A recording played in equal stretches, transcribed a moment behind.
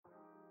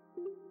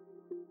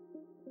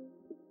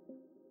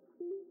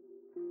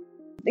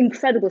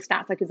incredible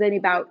stats, like it's only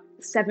about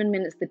 7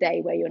 minutes a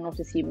day where you're not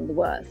assuming the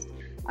worst.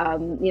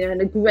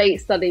 And a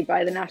great study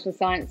by the National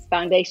Science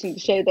Foundation to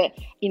show that,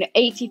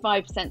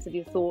 85% of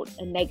your thoughts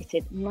are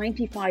negative,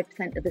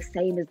 95% are the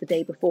same as the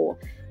day before,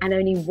 and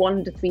only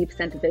 1 to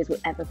 3% of those will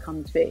ever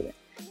come true.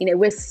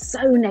 We're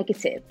so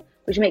negative,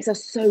 which makes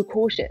us so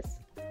cautious.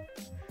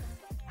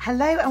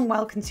 Hello and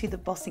welcome to the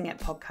Bossing It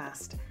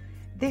podcast.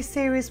 This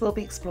series will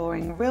be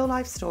exploring real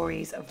life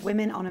stories of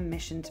women on a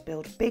mission to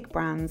build big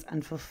brands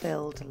and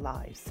fulfilled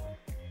lives.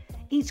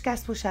 Each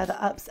guest will share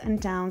the ups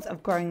and downs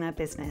of growing their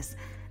business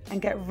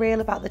and get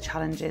real about the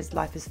challenges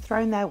life has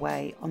thrown their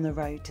way on the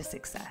road to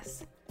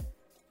success.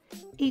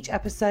 Each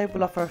episode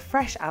will offer a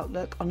fresh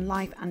outlook on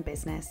life and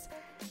business,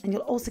 and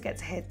you'll also get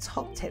to hear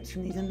top tips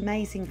from these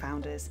amazing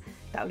founders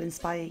that will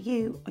inspire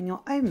you on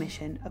your own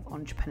mission of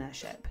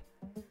entrepreneurship.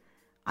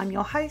 I'm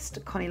your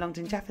host, Connie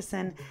Longden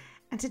Jefferson,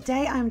 and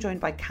today I am joined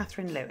by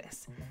Catherine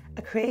Lewis,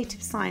 a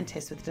creative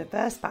scientist with a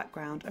diverse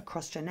background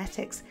across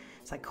genetics,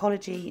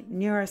 psychology,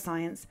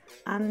 neuroscience,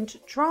 and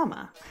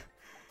drama.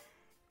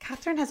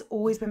 Catherine has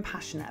always been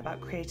passionate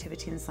about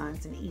creativity and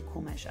science in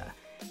equal measure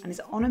and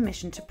is on a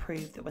mission to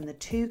prove that when the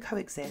two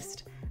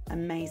coexist,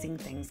 amazing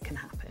things can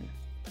happen.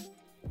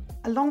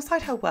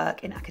 Alongside her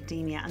work in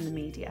academia and the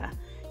media,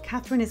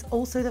 Catherine is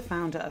also the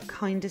founder of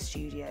Kinder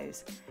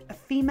Studios, a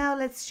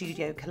female-led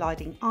studio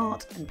colliding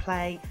art and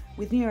play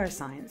with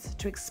neuroscience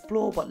to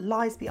explore what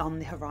lies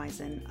beyond the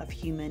horizon of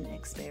human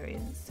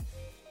experience.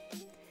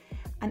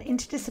 And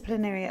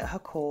interdisciplinary at her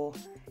core,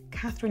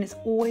 Catherine is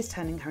always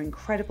turning her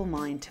incredible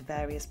mind to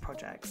various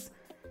projects.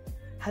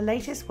 Her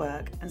latest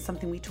work, and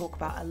something we talk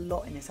about a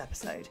lot in this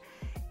episode,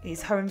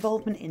 is her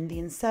involvement in The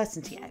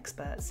Uncertainty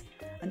Experts,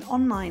 an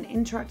online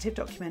interactive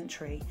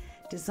documentary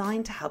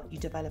designed to help you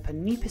develop a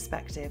new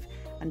perspective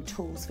and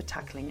tools for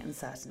tackling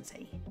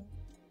uncertainty.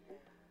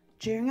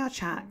 During our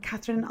chat,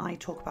 Catherine and I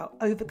talk about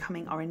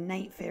overcoming our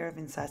innate fear of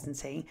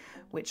uncertainty,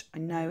 which I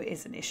know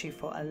is an issue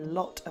for a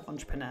lot of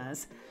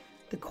entrepreneurs,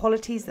 the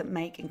qualities that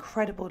make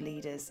incredible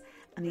leaders,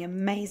 and the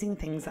amazing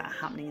things that are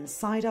happening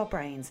inside our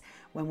brains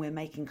when we're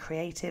making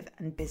creative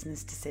and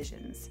business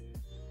decisions.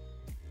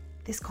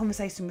 This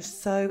conversation was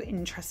so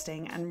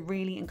interesting and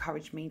really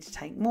encouraged me to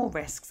take more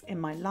risks in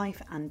my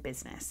life and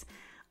business.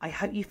 I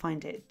hope you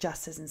find it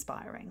just as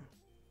inspiring.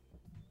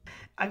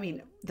 I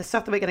mean, the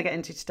stuff that we're going to get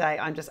into today,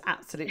 I'm just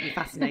absolutely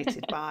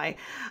fascinated by.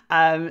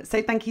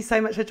 So thank you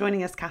so much for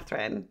joining us,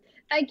 Catherine.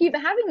 Thank you for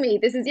having me.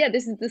 This is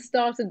the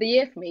start of the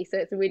year for me, so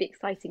it's a really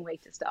exciting way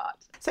to start.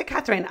 So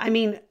Catherine, I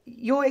mean,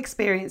 your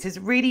experience is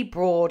really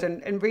broad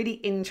and really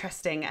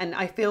interesting, and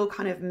I feel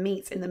kind of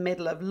meets in the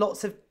middle of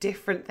lots of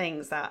different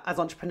things that as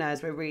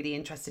entrepreneurs we're really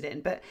interested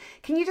in. But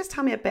can you just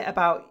tell me a bit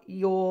about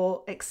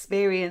your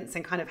experience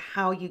and kind of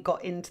how you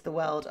got into the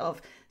world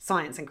of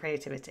science and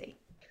creativity?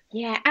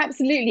 Yeah,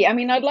 absolutely. I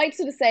mean, I'd like to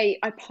sort of say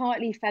I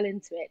partly fell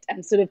into it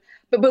and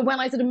but when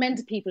I sort of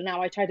mentor people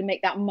now, I try to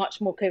make that much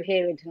more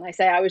coherent. And I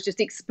say I was just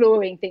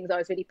exploring things I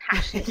was really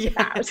passionate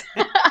about,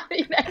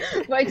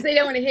 because they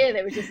don't want to hear that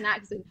it was just an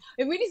accident.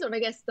 It really sort of, I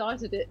guess,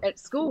 started at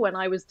school when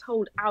I was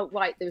told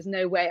outright there was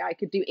no way I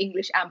could do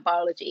English and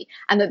biology,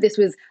 and that this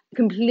was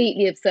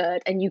completely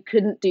absurd and you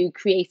couldn't do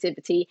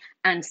creativity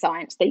and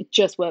science. They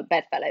just weren't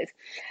bedfellows.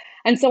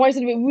 And so it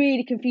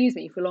really confused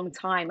me for a long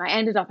time. I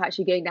ended up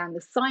actually going down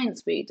the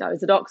science route. I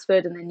was at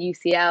Oxford and then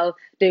UCL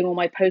doing all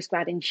my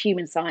postgrad in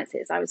human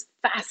sciences. I was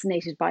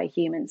fascinated by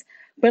humans,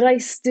 but I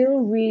still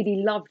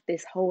really loved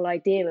this whole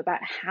idea about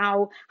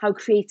how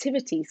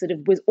creativity sort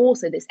of was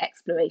also this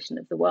exploration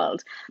of the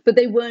world, but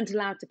they weren't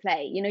allowed to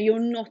play. You're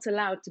not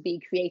allowed to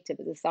be creative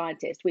as a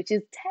scientist, which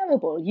is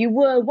terrible. You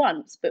were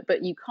once,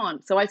 but you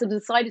can't. So I sort of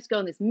decided to go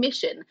on this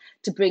mission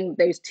to bring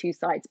those two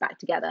sides back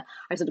together.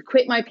 I sort of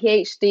quit my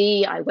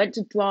PhD. I went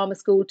to drama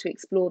school to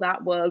explore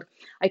that world.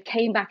 I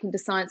came back into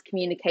science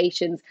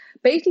communications,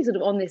 basically sort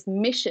of on this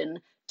mission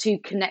to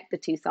connect the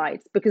two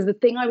sides, because the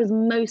thing I was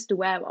most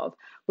aware of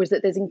was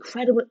that there's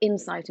incredible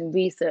insight and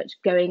research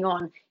going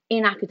on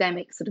in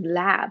academic sort of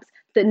labs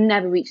that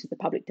never reaches the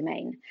public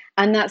domain.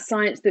 And that's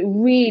science that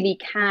really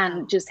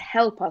can just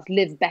help us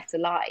live better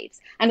lives.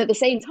 And at the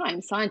same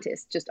time,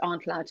 scientists just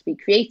aren't allowed to be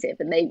creative,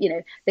 and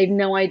they've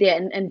no idea.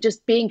 And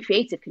just being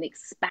creative can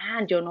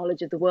expand your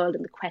knowledge of the world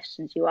and the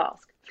questions you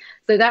ask.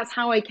 So that's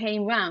how I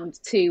came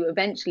round to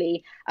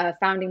eventually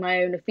founding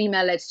my own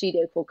female-led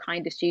studio called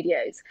Kinder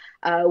Studios,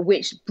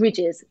 which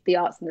bridges the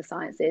arts and the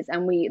sciences.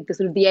 And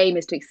the aim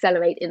is to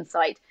accelerate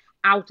insight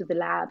out of the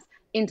labs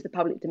into the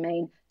public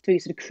domain through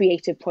sort of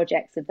creative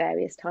projects of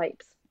various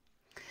types.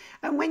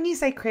 And when you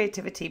say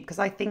creativity, because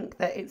I think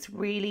that it's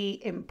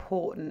really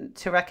important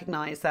to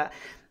recognise that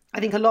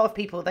I think a lot of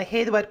people, they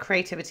hear the word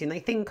creativity and they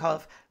think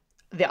of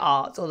the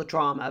arts or the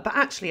drama, but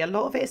actually a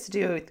lot of it is to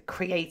do with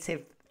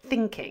creative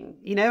thinking,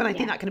 and I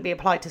think that can be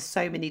applied to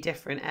so many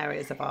different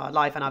areas of our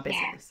life and our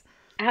business.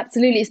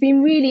 Absolutely. It's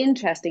been really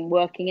interesting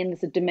working in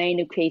the domain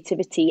of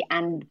creativity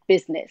and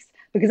business,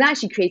 because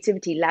actually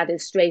creativity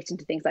ladders straight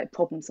into things like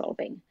problem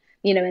solving.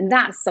 and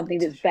that's something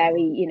that's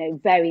very,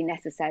 very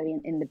necessary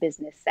in the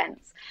business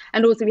sense.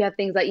 And also we have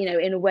things like,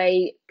 in a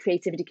way,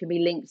 creativity can be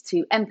linked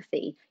to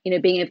empathy,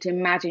 being able to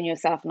imagine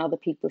yourself in other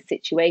people's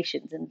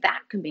situations. And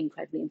that can be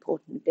incredibly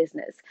important in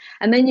business.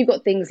 And then you've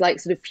got things like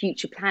sort of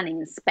future planning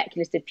and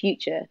speculative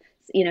future,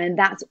 and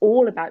that's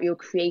all about your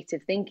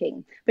creative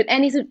thinking. But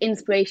any sort of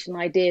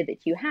inspirational idea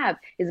that you have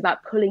is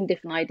about pulling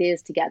different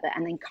ideas together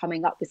and then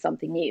coming up with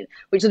something new,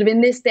 which sort of in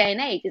this day and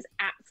age is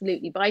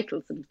absolutely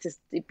vital, sort of just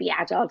to be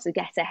agile, to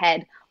get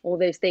ahead, all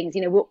those things.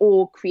 We're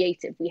all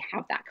creative. We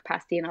have that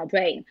capacity in our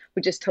brain.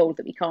 We're just told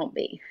that we can't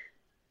be.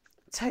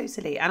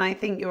 Totally. And I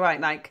think you're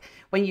right. Like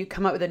when you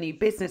come up with a new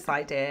business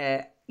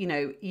idea,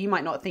 you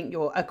might not think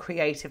you're a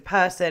creative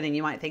person, and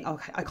you might think,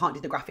 okay, I can't do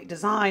the graphic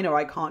design, or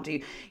I can't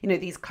do,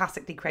 these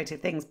classically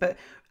creative things. But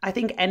I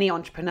think any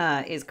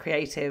entrepreneur is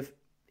creative,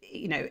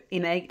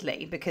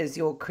 innately, because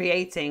you're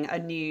creating a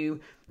new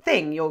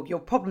thing. You're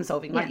problem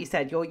solving, like you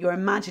said, you're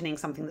imagining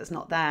something that's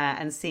not there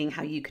and seeing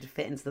how you could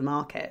fit into the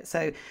market.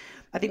 So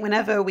I think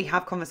whenever we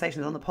have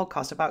conversations on the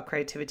podcast about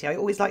creativity, I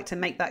always like to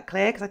make that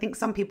clear, because I think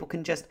some people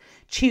can just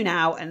tune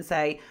out and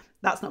say,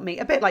 that's not me.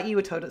 A bit like you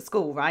were told at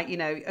school, right?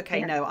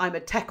 No, I'm a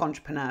tech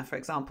entrepreneur, for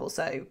example,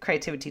 so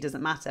creativity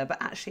doesn't matter.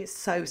 But actually it's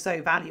so,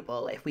 so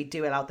valuable if we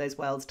do allow those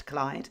worlds to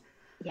collide.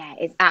 Yeah,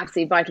 it's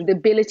absolutely vital. The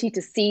ability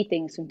to see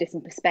things from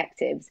different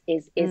perspectives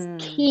is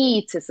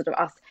key to sort of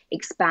us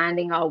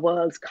expanding our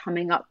worlds,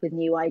 coming up with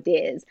new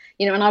ideas.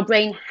 And our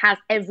brain has,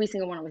 every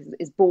single one of us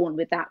is born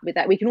with that.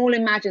 We can all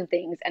imagine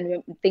things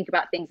and think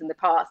about things in the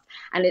past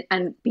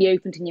and be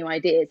open to new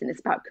ideas. And it's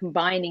about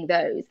combining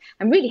those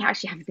and really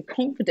actually having the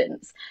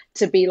confidence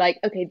to be like,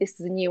 okay, this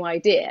is a new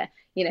idea.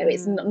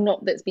 It's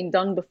not that's been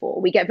done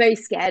before. We get very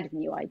scared of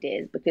new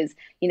ideas because,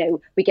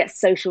 we get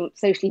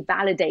socially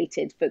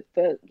validated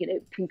for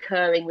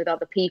concurring with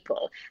other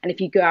people. And if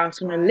you go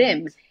out on a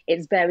limb,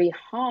 it's very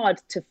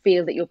hard to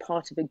feel that you're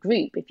part of a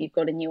group if you've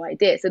got a new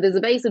idea. So there's a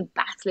very sort of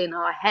battle in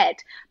our head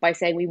by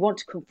saying we want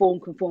to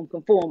conform,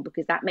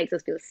 because that makes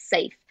us feel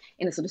safe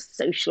in a sort of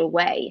social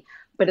way.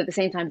 But at the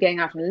same time, going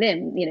out on a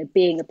limb,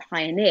 being a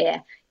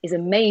pioneer is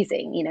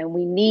amazing, and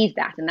we need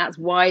that. And that's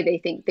why they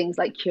think things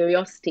like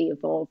curiosity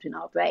evolved in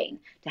our brain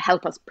to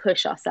help us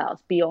push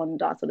ourselves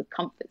beyond our sort of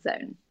comfort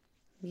zone.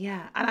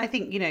 Yeah. And I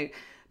think,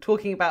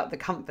 talking about the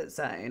comfort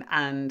zone,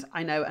 and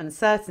I know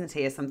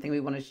uncertainty is something we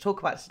wanted to talk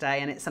about today,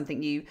 and it's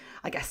something you,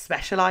 I guess,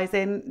 specialize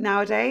in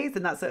nowadays,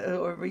 and that's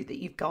a route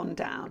that you've gone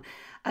down.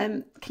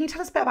 Can you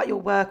tell us a bit about your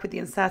work with the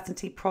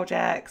uncertainty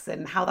projects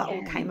and how that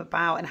all came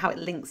about and how it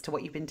links to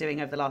what you've been doing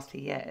over the last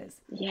few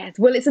years? Yes,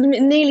 well, it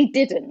nearly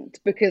didn't,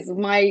 because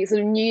my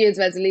sort of New Year's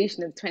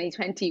resolution of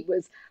 2020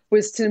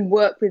 was to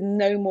work with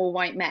no more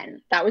white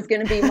men. That was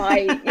going to be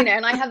my,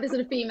 and I have this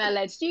sort of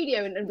female-led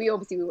studio, and we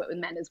work with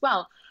men as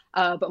well.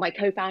 But my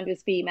co-founder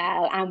is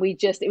female, and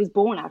it was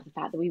born out of the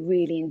fact that we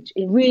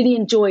really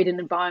enjoyed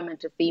an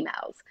environment of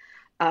females.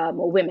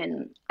 Or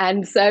women.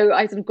 And so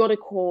I sort of got a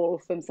call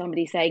from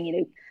somebody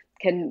saying,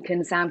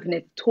 can Sam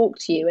Kniff talk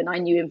to you? And I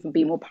knew him from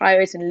Be More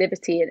Pirate and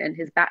Liberty and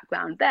his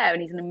background there.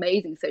 And he's an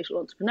amazing social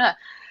entrepreneur.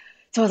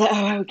 So I was like,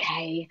 oh,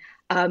 okay.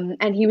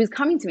 And he was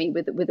coming to me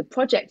with a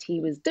project he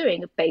was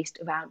doing based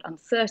around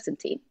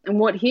uncertainty. And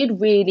what he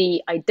had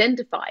really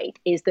identified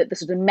is that the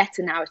sort of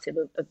meta-narrative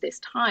of this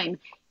time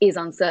is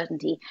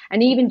uncertainty.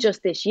 And even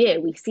just this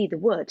year, we see the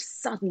word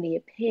suddenly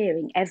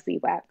appearing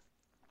everywhere.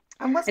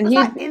 And was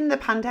that in the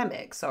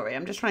pandemic? Sorry,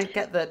 I'm just trying to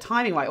get the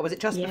timing right. Or was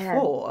it just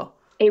before?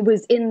 It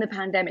was in the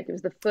pandemic. It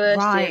was the first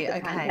year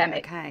of the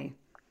pandemic. Okay.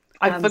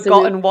 I've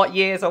forgotten what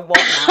years are what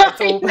now. It's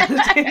all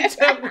blended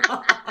into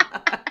one.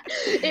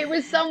 It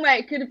was somewhere.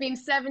 It could have been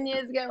 7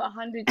 years ago,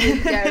 100 years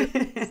ago.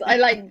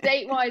 So,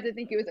 date-wise, I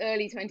think it was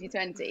early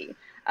 2020.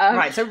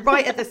 Right, so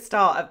right at the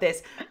start of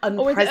this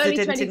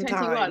unprecedented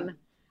time.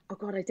 Oh,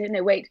 God, I don't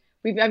know. Wait.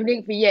 We've been doing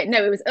it for a year.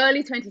 No, it was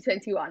early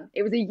 2021.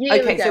 It was a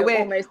year ago, so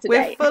almost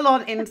today. We're full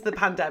on into the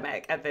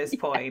pandemic at this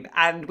point.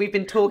 And we've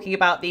been talking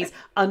about these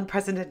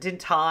unprecedented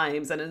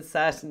times and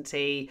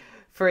uncertainty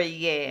for a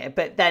year.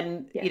 But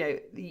then,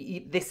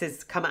 this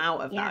has come out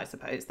of that, I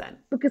suppose, then.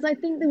 Because I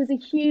think there was a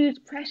huge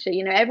pressure.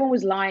 Everyone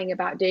was lying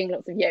about doing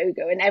lots of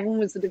yoga, and everyone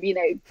was sort of,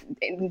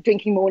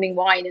 drinking morning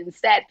wine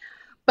instead.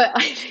 But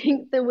I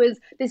think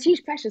there's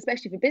huge pressure,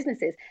 especially for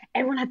businesses.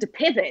 Everyone had to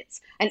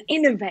pivot and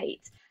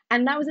innovate.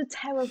 And that was a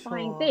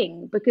terrifying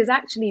thing, because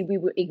actually we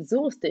were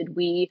exhausted.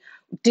 We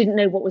didn't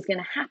know what was going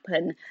to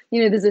happen.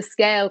 There's a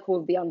scale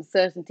called the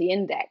Uncertainty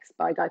Index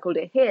by a guy called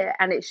Ahir,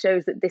 and it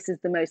shows that this is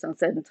the most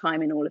uncertain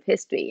time in all of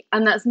history.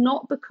 And that's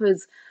not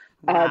because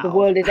the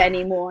world is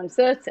any more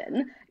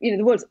uncertain.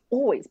 The world's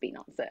always been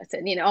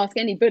uncertain. Ask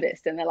any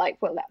Buddhist and they're like,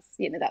 well, that's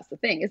the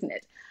thing, isn't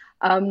it?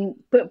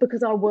 But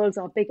because our worlds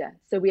are bigger,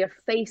 so we are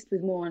faced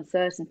with more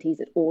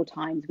uncertainties at all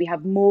times. We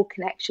have more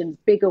connections,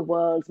 bigger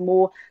worlds,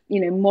 more,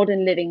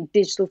 modern living,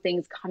 digital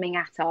things coming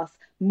at us,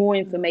 more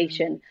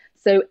information.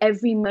 So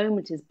every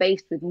moment is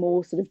based with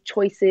more sort of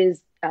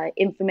choices,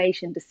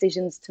 information,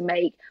 decisions to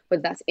make,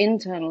 whether that's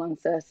internal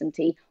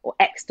uncertainty or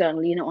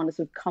external, on a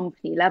sort of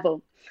company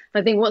level.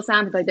 And I think what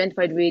Sam has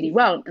identified really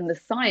well, and the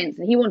science,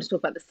 and he wanted to talk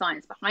about the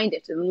science behind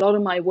it. A lot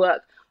of my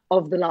work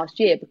of the last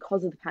year,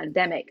 because of the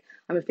pandemic,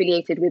 I'm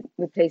affiliated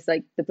with places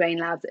like the Brain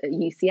Labs at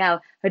UCL,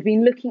 had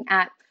been looking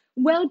at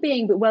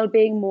well-being, but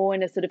well-being more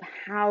in a sort of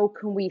how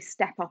can we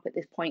step up at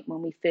this point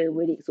when we feel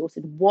really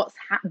exhausted? What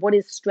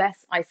is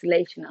stress,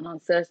 isolation, and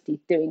uncertainty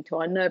doing to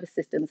our nervous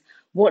systems?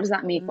 What does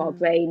that mean for our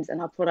brains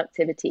and our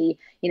productivity?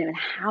 And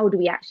how do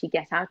we actually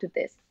get out of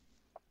this?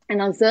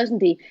 And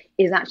uncertainty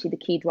is actually the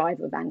key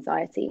driver of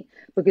anxiety,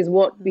 because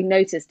what we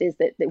noticed is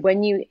that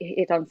when you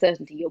hit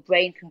uncertainty, your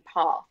brain can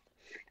path.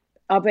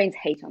 Our brains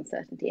hate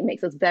uncertainty. It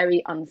makes us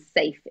very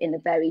unsafe in a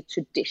very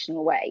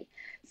traditional way.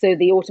 So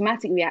the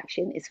automatic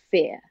reaction is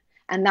fear,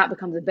 and that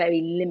becomes a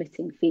very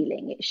limiting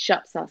feeling. It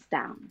shuts us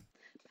down.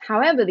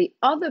 However, the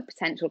other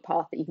potential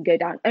path that you can go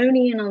down,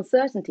 only in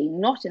uncertainty,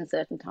 not in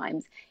certain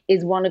times,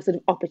 is one of sort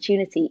of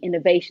opportunity,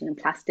 innovation, and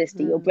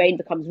plasticity. Your brain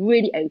becomes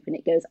really open.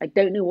 It goes, I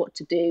don't know what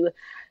to do,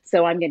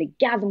 so I'm going to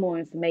gather more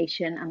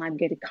information and I'm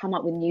going to come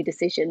up with new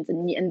decisions.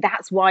 And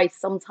that's why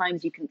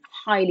sometimes you can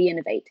highly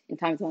innovate in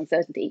times of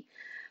uncertainty.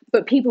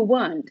 But people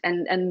weren't.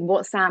 And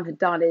what Sam had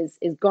done is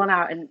gone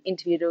out and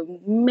interviewed an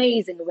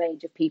amazing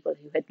range of people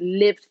who had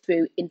lived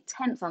through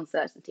intense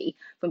uncertainty,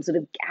 from sort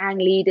of gang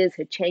leaders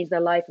who had changed their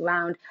life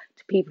around,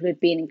 to people who had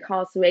been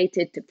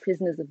incarcerated, to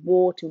prisoners of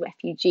war, to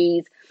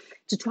refugees,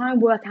 to try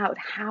and work out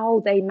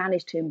how they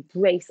managed to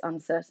embrace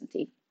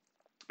uncertainty.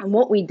 And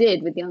what we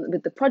did with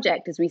the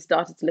project is we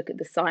started to look at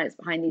the science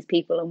behind these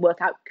people and work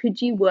out,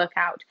 could you work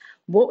out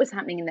what was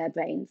happening in their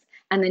brains,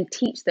 and then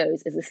teach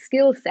those as a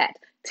skill set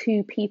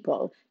to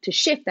people to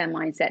shift their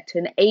mindset, to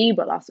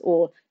enable us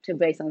all to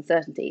embrace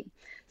uncertainty.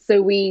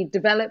 So he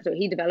developed a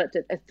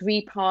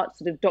 3-part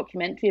sort of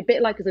documentary, a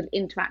bit like a sort of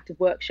interactive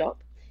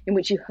workshop, in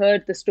which you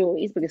heard the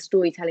stories, because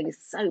storytelling is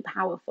so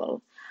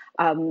powerful,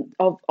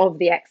 of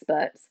the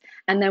experts.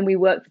 And then we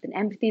worked with an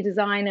empathy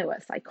designer or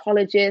a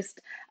psychologist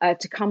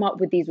to come up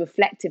with these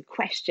reflective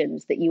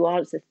questions that you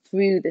answer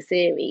through the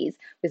series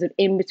with sort of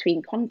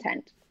in-between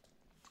content,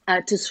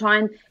 to try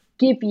and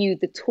give you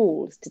the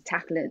tools to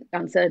tackle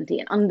uncertainty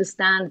and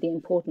understand the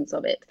importance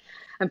of it.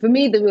 And for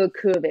me, the real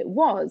core of it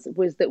was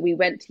that we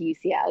went to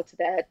UCL, to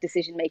their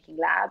decision-making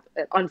lab,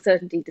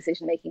 uncertainty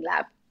decision-making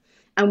lab,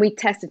 and we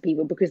tested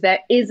people, because there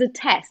is a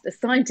test, a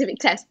scientific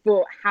test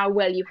for how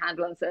well you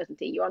handle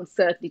uncertainty, your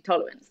uncertainty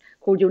tolerance,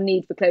 called your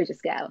need for closure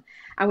scale.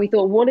 And we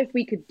thought, what if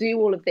we could do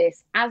all of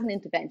this as an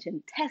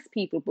intervention, test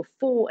people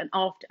before and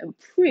after, and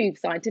prove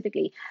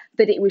scientifically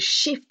that it was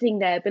shifting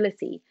their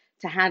ability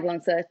to handle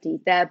uncertainty,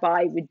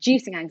 thereby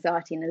reducing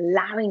anxiety and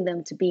allowing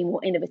them to be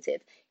more innovative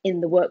in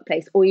the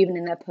workplace or even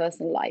in their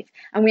personal life.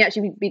 And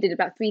we did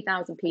about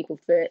 3,000 people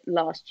for it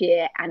last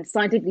year, and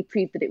scientifically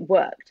proved that it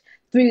worked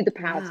through the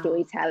power of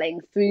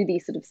storytelling, through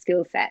these sort of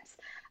skill sets.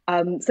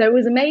 So it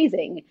was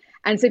amazing.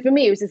 And so for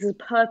me, it was just a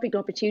perfect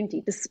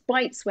opportunity,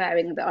 despite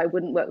swearing that I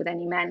wouldn't work with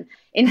any men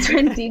in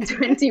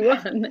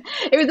 2021.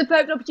 It was a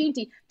perfect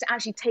opportunity to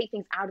actually take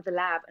things out of the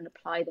lab and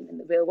apply them in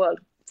the real world.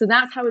 So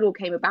that's how it all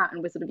came about,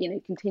 and we're sort of,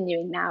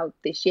 continuing now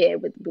this year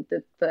with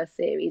the first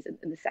series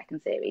and the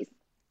second series.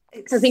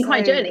 So it's been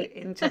quite a journey.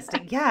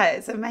 Interesting. Yeah,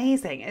 it's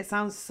amazing. It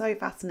sounds so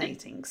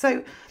fascinating.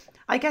 So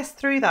I guess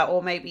through that,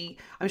 or maybe,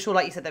 I'm sure,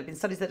 like you said, there have been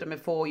studies that have done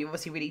before. You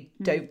obviously really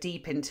dove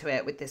deep into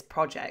it with this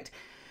project.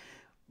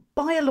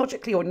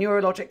 Biologically or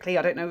neurologically,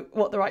 I don't know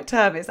what the right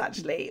term is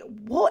actually,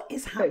 what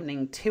is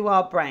happening to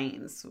our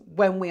brains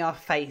when we are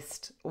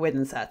faced with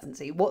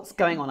uncertainty? What's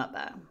going on up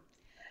there?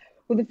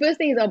 Well, the first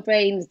thing is our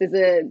brains. There's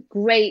a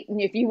great,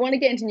 if you want to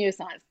get into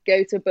neuroscience,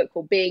 go to a book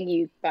called Being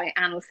You by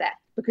Anil Seth,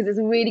 because it's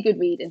a really good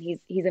read, and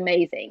he's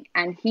amazing.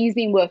 And he's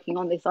been working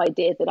on this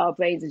idea that our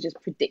brains are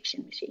just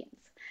prediction machines.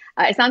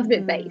 It sounds a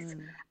bit base,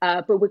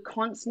 but we're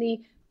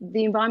constantly,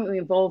 the environment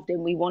we're involved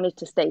in, we wanted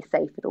to stay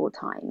safe at all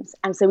times.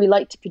 And so we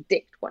like to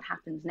predict what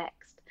happens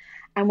next.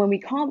 And when we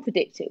can't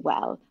predict it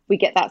well, we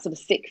get that sort of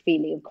sick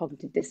feeling of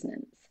cognitive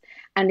dissonance.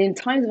 And in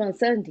times of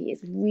uncertainty,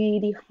 it's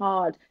really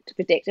hard to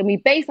predict. And we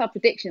base our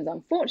predictions,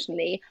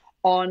 unfortunately,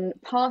 on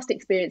past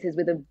experiences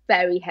with a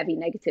very heavy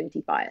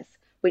negativity bias,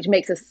 which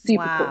makes us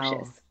super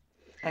cautious.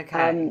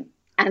 Okay.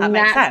 And that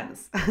makes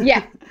sense.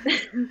 Yeah.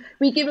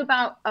 We give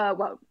about,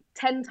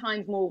 10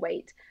 times more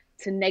weight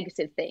to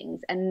negative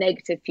things and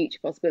negative future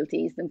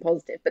possibilities than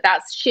positive. But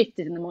that's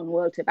shifted in the modern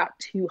world to about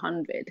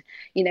 200,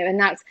 and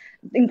that's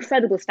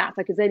incredible stats.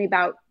 Like, it's only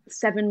about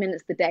 7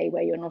 minutes a day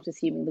where you're not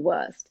assuming the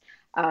worst.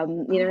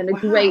 And a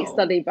great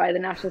study by the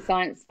National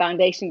Science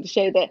Foundation to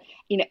show that,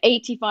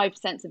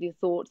 85% of your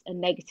thoughts are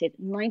negative,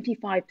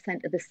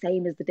 95% are the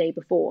same as the day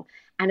before,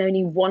 and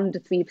only 1 to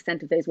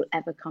 3% of those will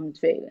ever come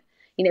true.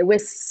 We're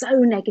so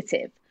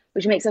negative,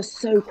 which makes us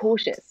so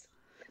cautious.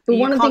 But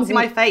you can't see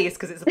my face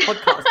because it's a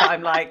podcast, but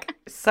I'm like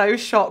so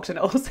shocked, and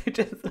also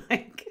just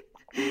like,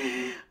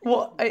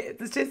 what?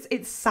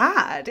 It's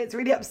sad. It's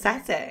really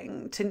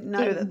upsetting to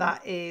know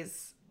that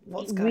is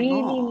what's going on.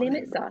 It really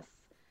limits us.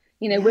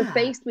 We're Yeah.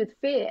 faced with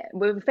fear,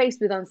 we're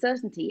faced with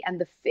uncertainty, and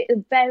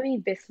the very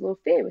visceral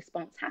fear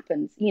response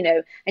happens,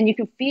 and you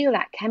can feel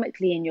that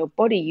chemically in your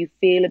body. You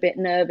feel a bit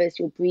nervous,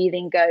 your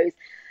breathing goes.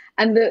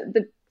 And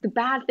the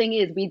bad thing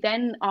is, we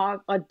then,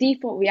 our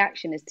default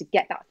reaction is to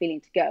get that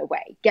feeling to go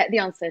away, get the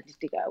uncertainty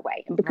to go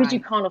away. And because you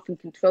Right. can't often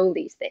control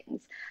these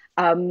things,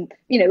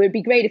 it would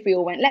be great if we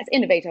all went, let's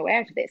innovate our way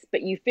out of this.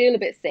 But you feel a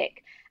bit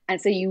sick. And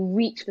so you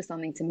reach for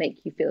something to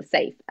make you feel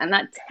safe. And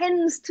that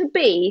tends to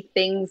be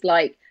things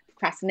like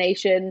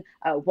procrastination,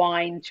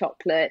 wine,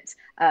 chocolate,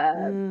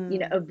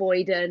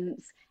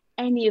 avoidance,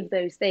 any of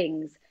those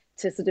things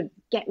to sort of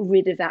get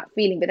rid of that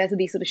feeling. But there's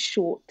these sort of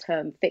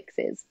short-term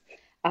fixes.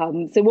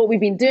 So what we've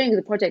been doing as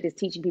a project is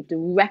teaching people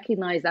to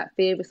recognize that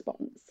fear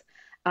response,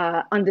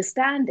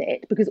 understand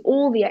it, because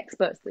all the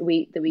experts that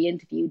we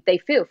interviewed, they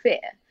feel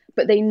fear,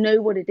 but they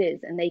know what it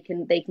is, and they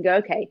can go,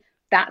 okay,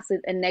 that's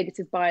a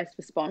negative bias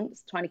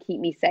response trying to keep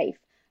me safe.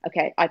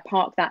 Okay, I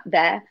park that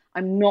there.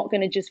 I'm not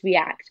going to just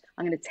react.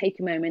 I'm going to take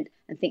a moment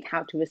and think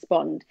how to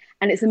respond.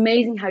 And it's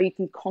amazing how you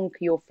can conquer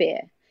your fear.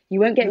 You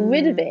won't get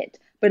rid of it,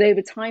 but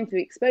over time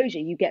through exposure,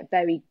 you get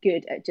very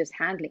good at just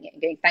handling it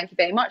and going, thank you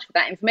very much for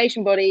that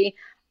information, body.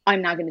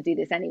 I'm now going to do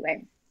this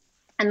anyway.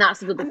 And that's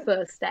sort of the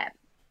first step.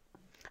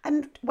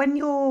 And when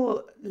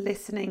you're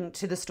listening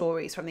to the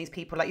stories from these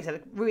people, like you said,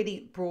 a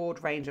really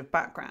broad range of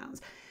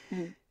backgrounds,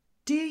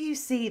 do you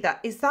see that,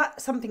 is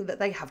that something that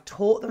they have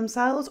taught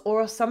themselves,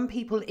 or are some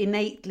people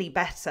innately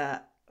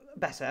better,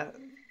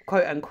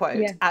 quote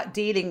unquote, at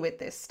dealing with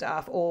this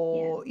stuff?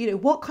 Or,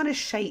 what kind of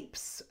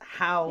shapes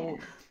how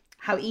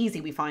easy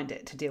we find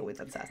it to deal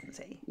with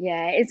uncertainty?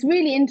 Yeah, it's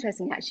really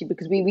interesting actually,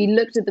 because we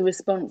looked at the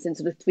response in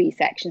sort of three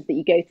sections that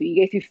you go through.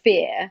 You go through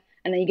fear,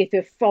 and then you go through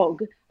a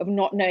fog of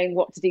not knowing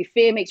what to do.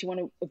 Fear makes you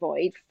want to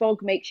avoid.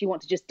 Fog makes you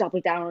want to just double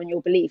down on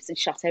your beliefs and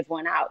shut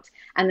everyone out.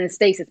 And then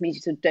stasis means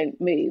you sort of don't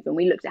move. And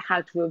we looked at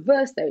how to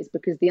reverse those,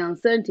 because the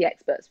uncertainty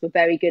experts were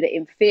very good at,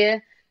 in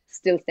fear,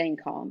 still staying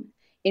calm.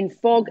 In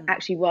fog,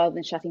 actually, rather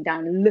than shutting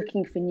down and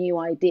looking for new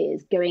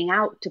ideas, going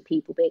out to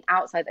people, being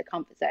outside their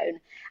comfort zone.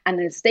 And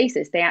then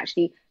stasis, they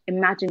actually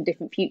imagined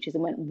different futures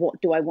and went,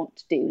 what do I want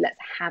to do? Let's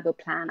have a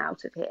plan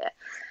out of here.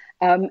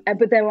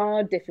 But there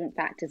are different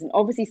factors, and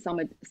obviously some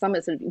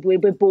are sort of, we're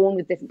born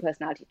with different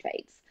personality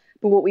traits.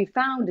 But what we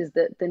found is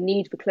that the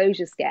need for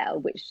closure scale,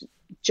 which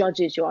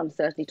judges your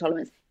uncertainty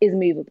tolerance, is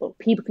movable.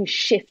 People can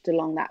shift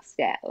along that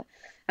scale.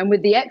 And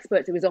with the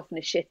experts, it was often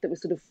a shift that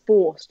was sort of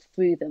forced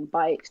through them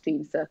by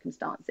extreme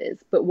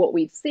circumstances. But what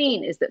we've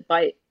seen is that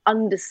by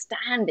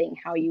understanding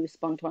how you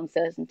respond to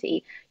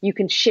uncertainty, you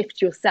can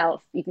shift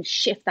yourself, you can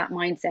shift that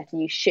mindset,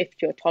 and you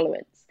shift your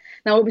tolerance.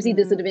 Now, obviously,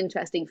 there's sort of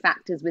interesting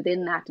factors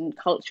within that, and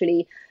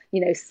culturally,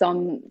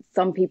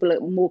 some people are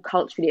more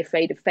culturally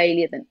afraid of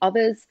failure than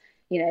others.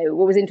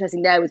 What was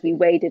interesting there was we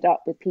weighed it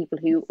up with people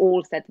who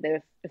all said that they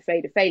were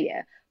afraid of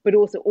failure, but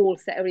also all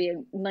said,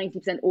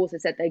 90% also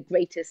said their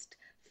greatest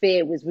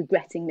fear was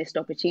regretting missed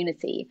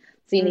opportunity.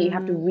 So, you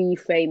have to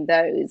reframe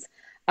those.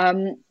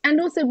 And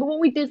also, but what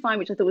we did find,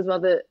 which I thought was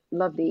rather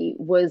lovely,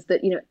 was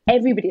that,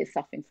 everybody is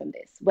suffering from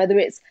this, whether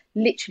it's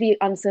literally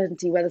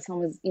uncertainty, whether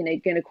someone's,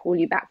 going to call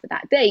you back for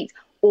that date,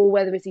 or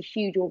whether it's a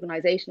huge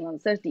organizational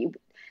uncertainty.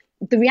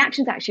 The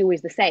reaction's actually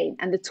always the same,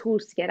 and the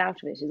tools to get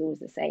out of it is always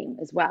the same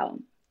as well,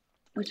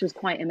 which was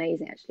quite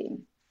amazing, actually.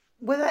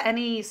 Were there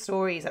any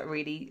stories that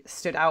really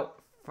stood out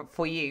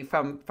for you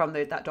from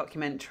that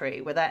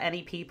documentary? Were there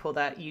any people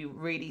that you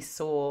really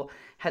saw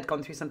had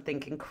gone through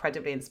something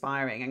incredibly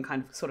inspiring and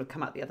kind of sort of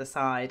come out the other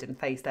side and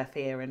faced their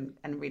fear and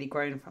really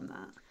grown from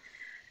that?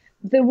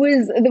 There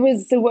was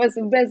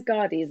Res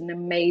Gardi is an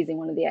amazing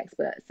one of the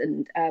experts,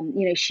 and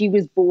she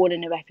was born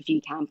in a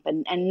refugee camp,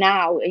 and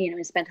now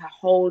spent her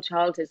whole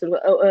childhood, sort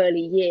of early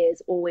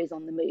years, always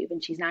on the move,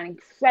 and she's now an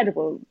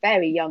incredible,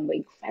 very young but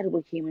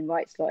incredible human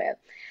rights lawyer.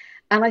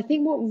 And I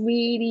think what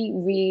really,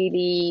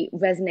 really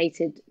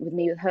resonated with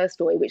me with her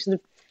story, which sort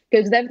of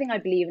goes with everything I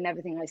believe and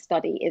everything I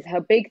study, is her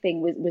big thing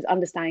was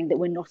understanding that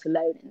we're not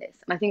alone in this.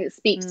 And I think it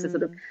speaks to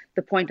sort of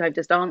the point I've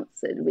just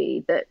answered,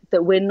 really, that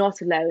we're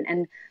not alone.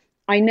 And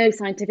I know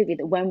scientifically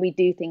that when we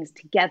do things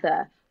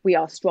together, we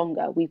are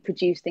stronger. We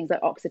produce things like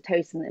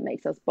oxytocin that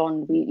makes us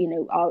bond.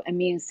 Our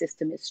immune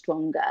system is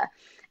stronger.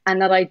 And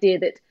that idea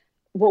that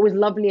what was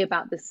lovely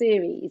about the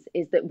series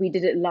is that we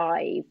did it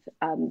live.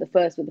 The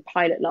first with the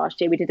pilot last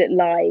year, we did it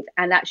live.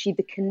 And actually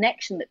the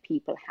connection that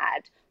people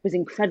had was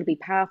incredibly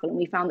powerful. And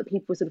we found that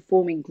people were sort of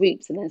forming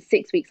groups. And then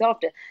 6 weeks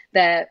after,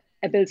 their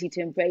ability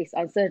to embrace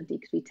uncertainty,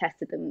 because we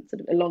tested them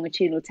sort of a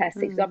longitudinal test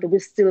 6 weeks after,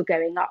 was still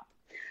going up.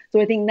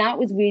 So I think that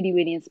was really,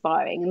 really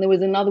inspiring. And there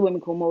was another woman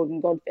called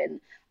Morgan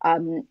Godwin,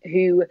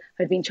 who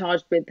had been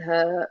charged with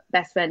her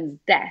best friend's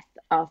death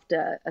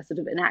after a sort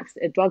of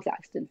a drugs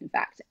accident, in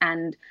fact,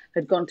 and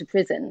had gone to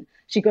prison.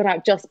 She got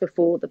out just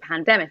before the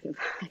pandemic, in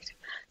fact,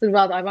 so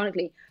rather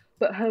ironically.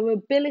 But her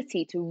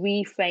ability to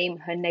reframe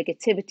her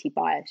negativity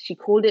bias, she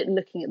called it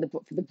looking at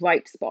for the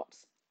bright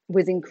spots,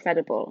 was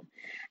incredible.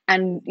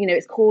 And,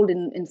 it's called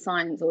in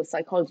science or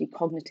psychology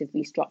cognitive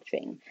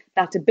restructuring.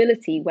 That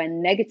ability,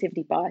 when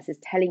negativity bias is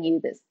telling you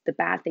that the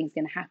bad thing's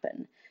going to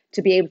happen,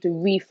 to be able to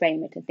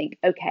reframe it and think,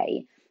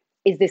 okay,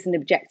 is this an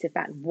objective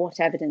fact? What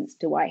evidence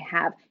do I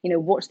have?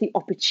 What's the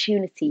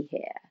opportunity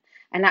here?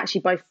 And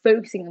actually, by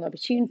focusing on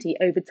opportunity,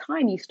 over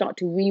time, you start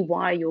to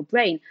rewire your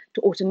brain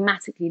to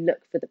automatically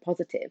look for the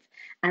positive.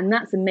 And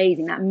that's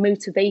amazing. That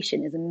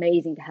motivation is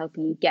amazing to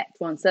helping you get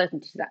through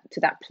uncertainty to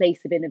that place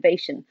of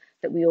innovation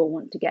that we all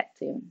want to get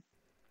to.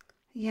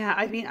 Yeah,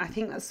 I mean, I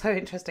think that's so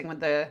interesting with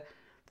the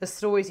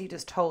stories you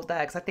just told there.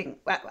 Because I think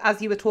as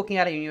you were talking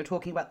earlier, and you were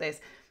talking about this,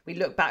 we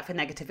look back for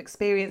negative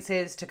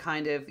experiences to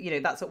kind of,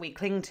 that's what we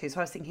cling to. So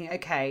I was thinking,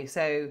 okay,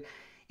 so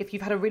if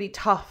you've had a really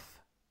tough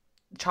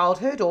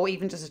childhood or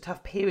even just a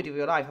tough period of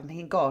your life, I'm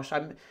thinking, gosh,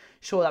 I'm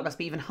sure that must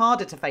be even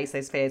harder to face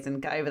those fears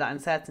and get over that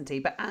uncertainty.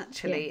 But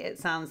actually, It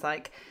sounds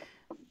like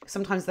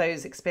sometimes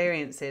those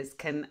experiences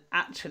can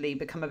actually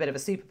become a bit of a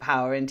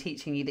superpower in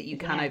teaching you that you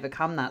can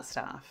overcome that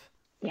stuff.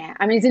 Yeah,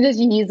 I mean, it's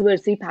interesting you use the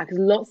word superpower because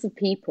lots of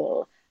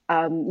people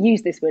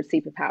use this word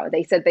superpower.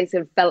 They said they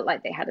sort of felt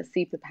like they had a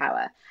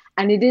superpower.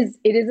 And it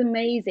is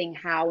amazing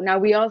how, now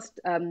we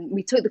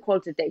took the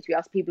qualitative data, we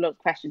asked people a lot of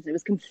questions, and it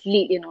was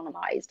completely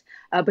anonymized,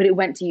 but it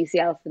went to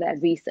UCL for their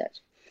research.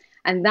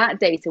 And that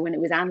data, when it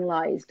was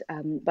analyzed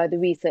by the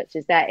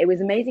researchers there, it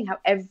was amazing how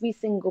every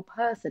single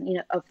person,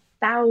 of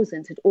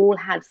thousands, had all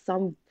had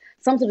some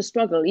sort of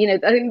struggle. I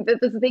think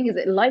the thing is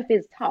that life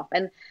is tough,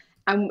 and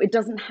it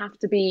doesn't have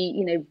to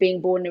be, being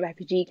born in a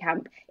refugee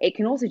camp. It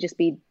can also just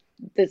be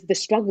the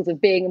struggles of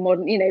being a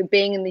modern,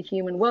 being in the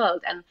human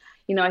world. And,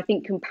 I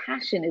think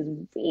compassion is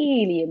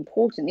really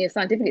important.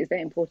 Scientifically, it's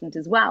very important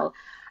as well.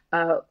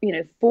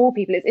 For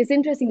people, it's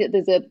interesting that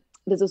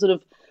there's a sort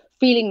of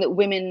feeling that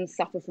women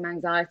suffer from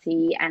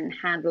anxiety and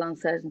handle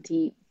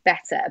uncertainty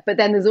better. But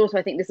then there's also,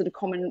 I think, this sort of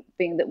common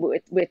thing that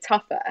we're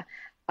tougher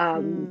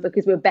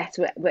because we're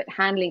better at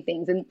handling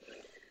things. And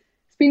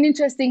it's been an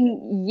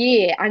interesting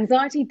year.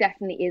 Anxiety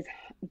definitely is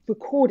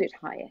recorded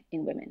higher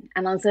in women,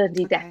 and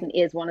uncertainty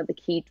definitely is one of the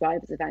key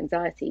drivers of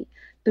anxiety.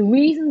 The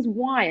reasons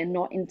why are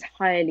not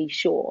entirely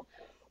sure.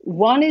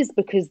 One is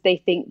because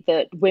they think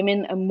that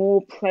women are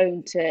more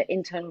prone to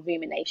internal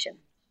rumination.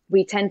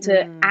 We tend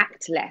to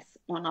act less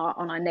on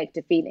our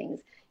negative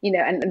feelings,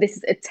 and this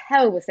is a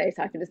terrible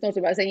stereotype, and it's not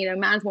about saying, a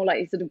man's more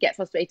likely to sort of get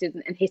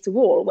frustrated and hit a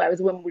wall, whereas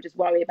a woman will just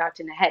worry about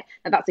it in her head.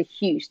 Now, that's a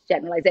huge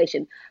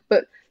generalization,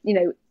 but,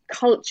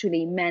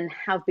 culturally, men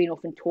have been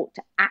often taught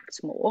to act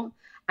more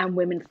and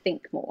women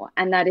think more.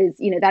 And that is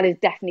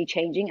definitely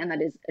changing. And that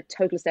is a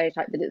total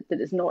stereotype that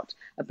is not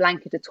a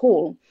blanket at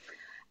all.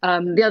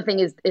 The other thing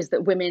is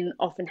that women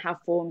often have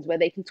forums where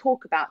they can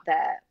talk about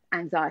their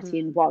anxiety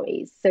and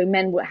worries. So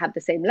men will have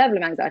the same level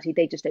of anxiety,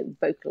 they just don't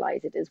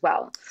vocalize it as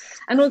well.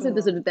 And also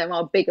there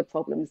are bigger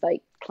problems,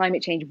 like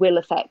climate change will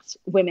affect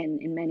women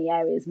in many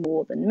areas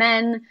more than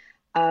men.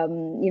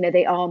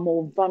 They are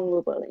more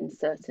vulnerable in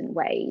certain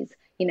ways,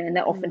 and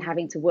they're often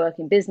having to work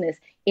in business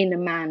in a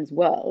man's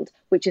world,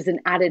 which is an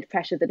added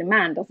pressure that a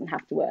man doesn't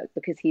have to work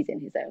because he's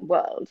in his own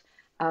world.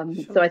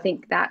 So I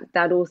think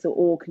that also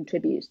all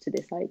contributes to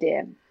this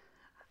idea.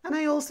 And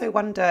I also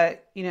wonder,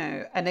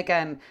 and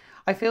again,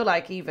 I feel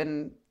like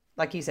even,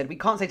 like you said, we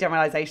can't say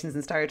generalizations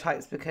and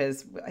stereotypes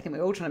because I think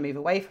we're all trying to move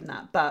away from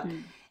that. But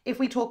if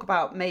we talk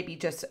about maybe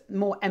just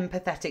more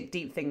empathetic,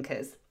 deep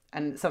thinkers,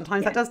 and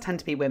sometimes that does tend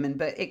to be women,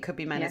 but it could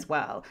be men as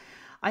well.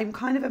 I'm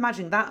kind of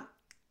imagining that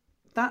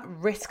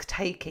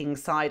risk-taking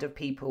side of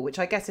people, which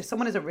I guess if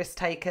someone is a risk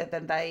taker,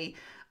 then they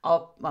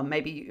are, well,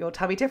 maybe you'll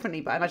tell me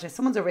differently, but I imagine if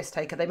someone's a risk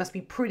taker, they must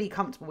be pretty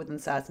comfortable with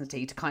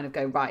uncertainty to kind of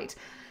go, right,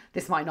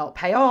 this might not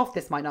pay off,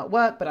 this might not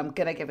work, but I'm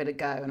going to give it a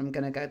go and I'm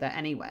going to go there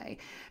anyway.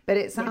 But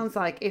it sounds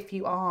like if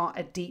you are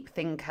a deep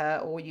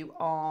thinker or you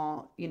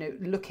are,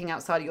 looking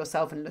outside of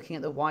yourself and looking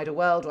at the wider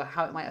world or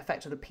how it might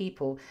affect other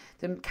people,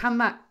 then can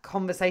that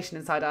conversation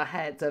inside our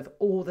heads of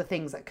all the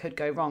things that could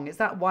go wrong, is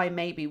that why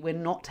maybe we're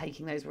not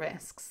taking those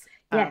risks?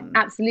 Yeah,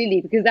 absolutely,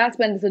 because that's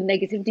when the sort of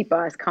negativity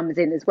bias comes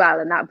in as well,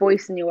 and that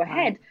voice in your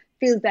head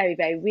feels very,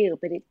 very real,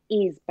 but it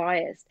is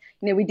biased.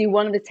 We do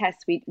one of the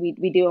tests we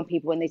do on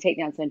people when they take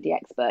the uncertainty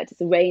expert. It's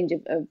a range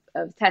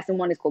of tests, and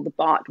one is called the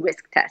BART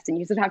risk test, and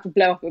you sort of have to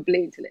blow up a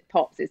balloon till it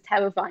pops. It's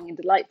terrifying and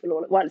delightful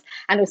all at once,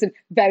 and also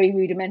very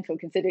rudimental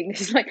considering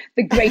this is like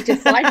the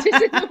greatest scientist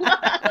in the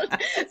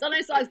world.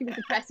 Sometimes science can be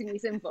depressingly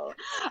simple,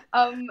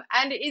 and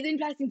it is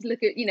interesting to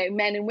look at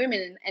men and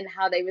women and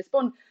how they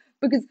respond.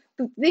 Because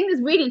the thing that's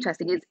really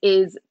interesting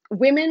is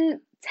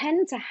women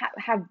tend to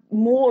have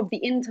more of the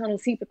internal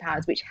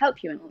superpowers which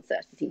help you in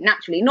uncertainty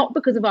naturally, not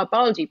because of our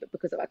biology, but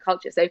because of our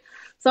culture. So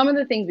some of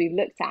the things we've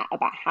looked at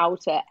about how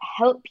to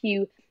help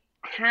you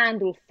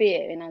handle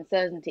fear in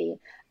uncertainty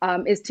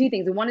is two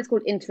things. And one is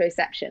called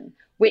interoception,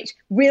 which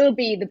will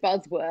be the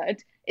buzzword.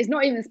 It's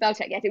not even spell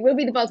check yet. It will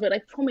be the buzzword, I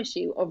promise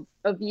you, of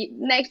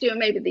next year or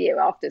maybe the year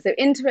after. So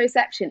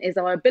interoception is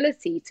our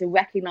ability to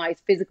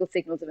recognize physical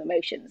signals of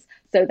emotions.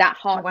 So that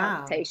heart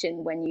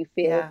palpitation when you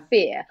feel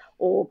fear,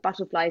 or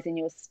butterflies in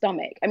your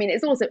stomach. I mean,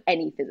 it's also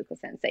any physical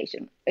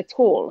sensation at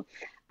all.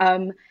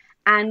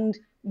 And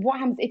what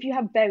happens if you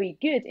have very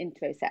good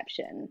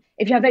interoception?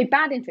 If you have very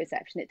bad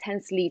interoception, it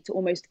tends to lead to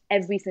almost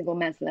every single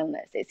mental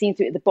illness. It seems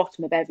to be at the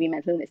bottom of every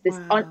mental illness, this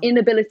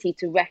inability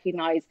to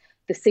recognize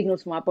the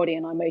signals from our body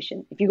and our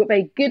emotion. If you've got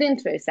very good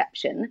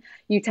interoception,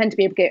 you tend to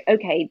be able to go,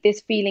 okay,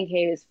 this feeling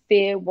here is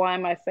fear. Why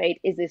am I afraid?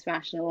 Is this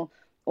rational?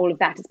 All of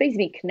that. It's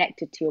basically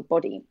connected to your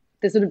body.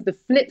 The sort of the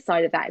flip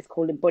side of that is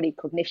called embodied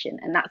cognition.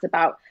 And that's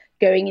about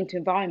going into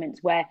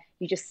environments where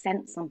you just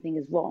sense something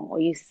is wrong or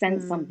you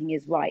sense something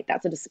is right.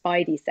 That sort of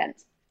spidey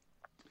sense.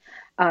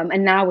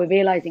 And now we're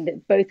realizing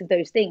that both of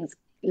those things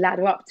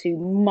ladder up to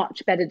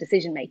much better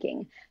decision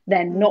making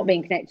than not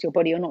being connected to your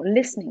body or not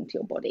listening to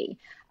your body.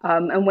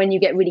 And when you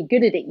get really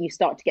good at it, you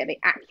start to get very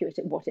accurate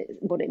at what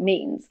it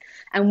means.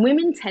 And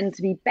women tend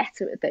to be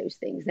better at those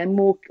things. They're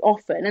more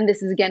often, and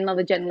this is again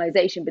another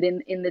generalization, but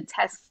in the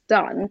tests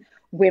done,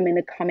 women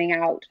are coming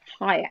out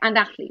higher, and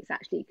athletes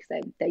actually,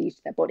 because they're used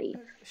to their body.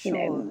 Sure.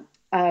 You know,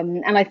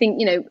 and I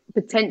think,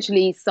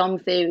 potentially some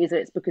theories are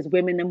it's because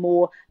women are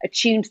more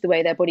attuned to the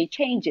way their body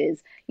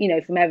changes,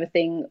 from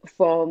everything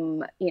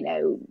from,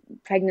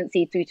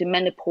 pregnancy through to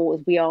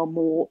menopause. We are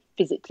more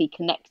physically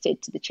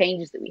connected to the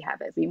changes that we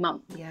have every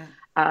month. Yeah.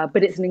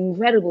 But it's an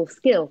incredible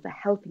skill for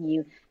helping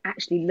you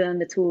actually learn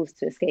the tools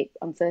to escape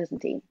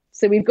uncertainty.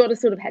 So we've got a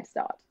sort of head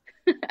start.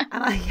 And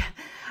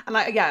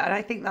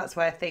I think that's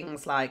where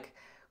things like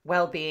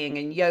well-being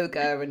and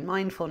yoga and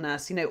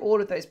mindfulness,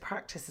 all of those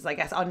practices, I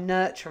guess, are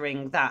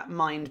nurturing that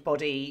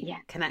mind-body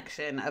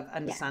connection of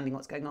understanding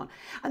what's going on.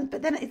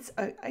 But then it's,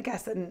 I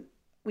guess, and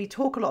we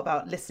talk a lot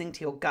about listening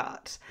to your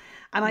gut.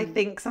 And I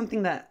think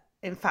something that,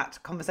 in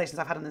fact, conversations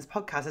I've had on this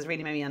podcast has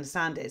really made me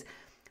understand is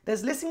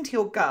there's listening to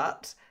your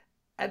gut,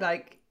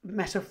 like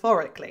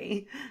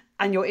metaphorically,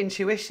 and your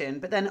intuition,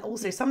 but then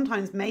also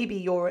sometimes maybe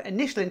your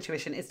initial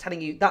intuition is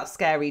telling you that's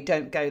scary,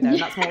 don't go there.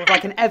 And that's more of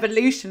like an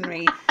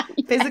evolutionary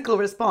physical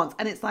response.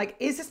 And it's like,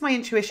 is this my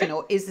intuition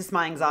or is this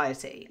my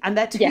anxiety? And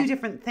they're two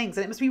different things.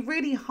 And it must be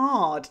really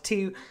hard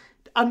to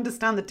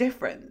understand the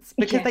difference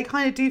because they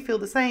kind of do feel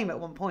the same at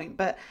one point.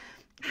 But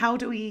how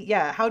do we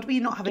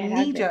not have a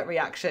knee-jerk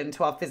reaction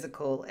to our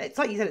physical? It's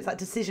like you said, it's that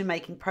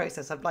decision-making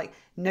process of like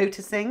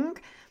noticing,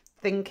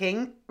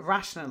 thinking,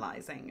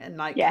 rationalizing, and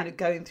kind of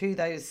going through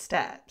those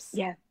steps.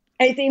 Yeah.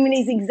 I mean,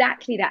 it's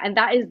exactly that. And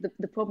that is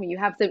the problem you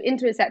have. So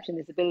interoception,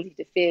 this ability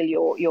to feel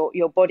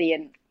your body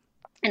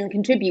and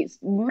contributes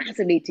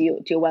massively to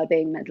your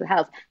well-being, mental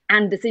health,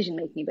 and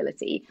decision-making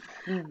ability.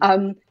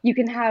 You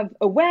can have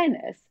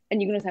awareness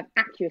and you can also have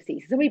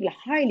accuracy. So some people are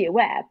highly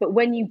aware, but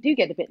when you do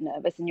get a bit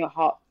nervous and your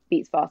heart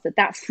beats faster,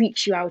 that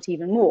freaks you out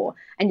even more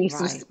and you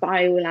sort of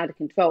spiral out of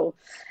control.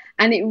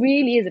 And it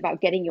really is about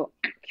getting your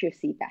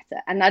accuracy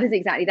better. And that is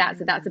exactly that.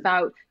 So that's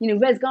about,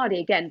 Res Ghardi,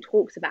 again,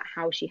 talks about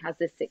how she has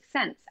this sixth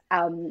sense.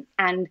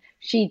 And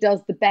she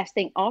does the best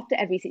thing after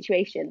every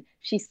situation.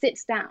 She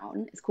sits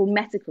down, it's called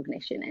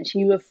metacognition, and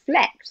she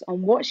reflects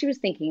on what she was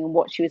thinking and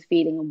what she was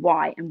feeling and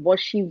why, and was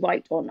she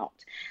right or not?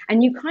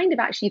 And you kind of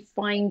actually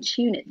fine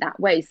tune it that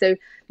way. So,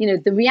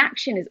 the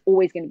reaction is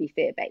always going to be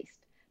fear-based.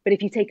 But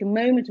if you take a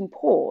moment and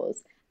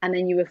pause, and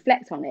then you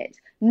reflect on it,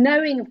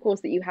 knowing, of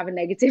course, that you have a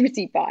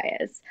negativity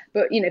bias.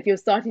 But, if you're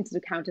starting to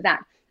counter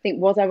that, think,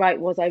 was I right?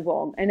 Was I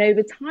wrong? And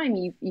over time,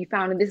 you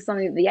found, and this is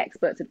something that the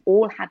experts have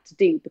all had to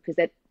do because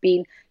there've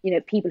been,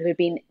 people who have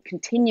been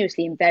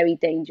continuously in very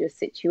dangerous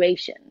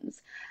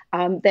situations.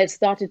 They've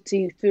started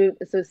to, through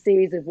a sort of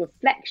series of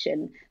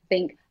reflection,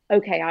 think,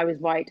 okay, I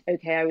was right.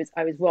 Okay, I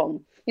was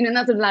wrong. And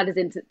that sort of ladders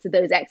into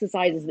those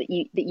exercises that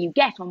you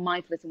get on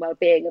mindfulness and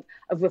well-being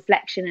of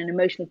reflection and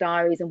emotional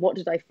diaries and what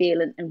did I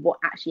feel and what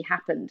actually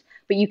happened.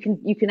 But you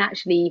can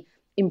actually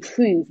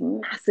improve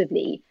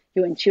massively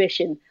your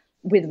intuition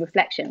with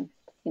reflection,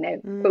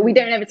 but we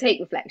don't ever take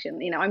reflection.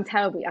 I'm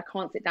terrible. I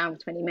can't sit down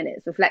for 20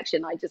 minutes.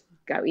 Reflection, I just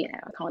go,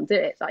 I can't do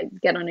it. So I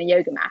get on a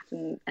yoga mat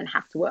and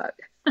have to work.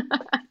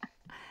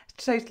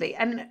 Totally.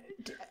 And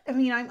I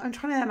mean, I'm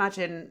trying to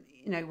imagine,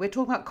 we're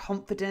talking about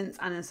confidence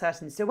and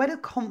uncertainty. So where does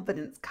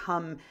confidence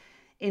come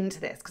into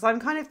this? Because I'm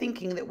kind of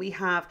thinking that we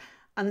have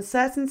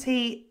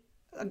uncertainty,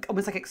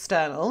 almost like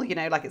external,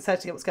 like it's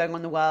certainly what's going on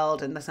in the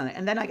world and this and that.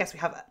 And then I guess we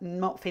have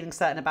not feeling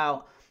certain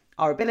about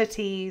our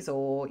abilities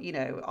or,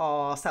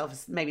 our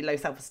maybe low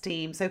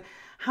self-esteem. So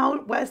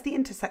where's the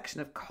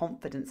intersection of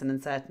confidence and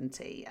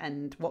uncertainty,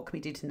 and what can we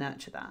do to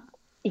nurture that?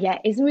 Yeah,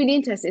 it's really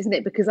interesting, isn't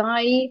it? Because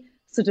I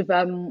sort of,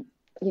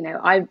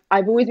 I've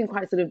always been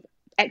quite a sort of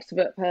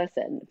extrovert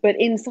person, but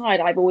inside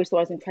I've always thought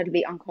I was an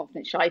incredibly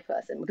unconfident, shy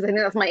person, because I think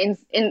that's my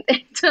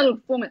internal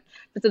performance,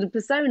 the sort of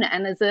persona.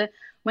 And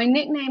my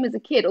nickname as a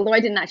kid, although I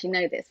didn't actually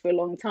know this for a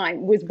long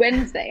time, was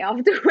Wednesday,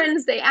 after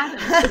Wednesday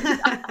Addams.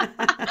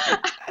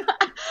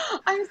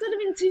 I'm sort of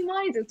in two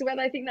minds as to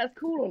whether I think that's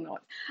cool or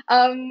not.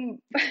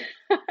 I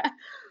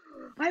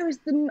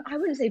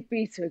wouldn't say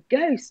breathe to a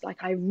ghost,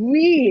 like I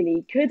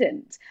really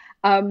couldn't.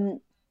 And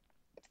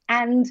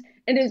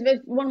it was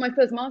one of my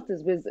first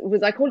masters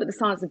was I called it the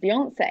science of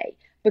Beyonce,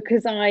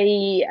 because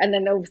and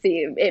then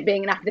obviously it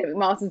being an academic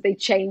master's, they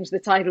changed the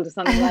title to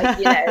something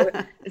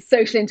like,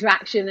 social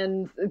interaction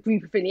and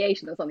group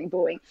affiliation or something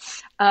boring.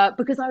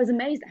 Because I was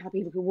amazed at how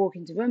people could walk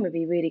into a room and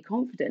be really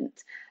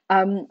confident.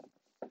 And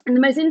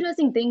the most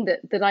interesting thing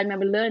that I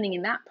remember learning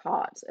in that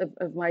part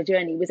of my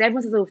journey was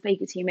everyone says, oh,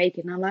 fake it till you make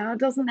it. And I'm like, oh, it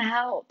doesn't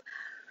help.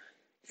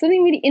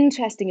 Something really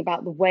interesting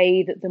about the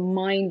way that the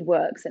mind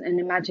works and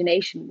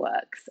imagination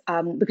works,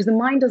 because the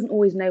mind doesn't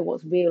always know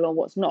what's real or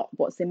what's not,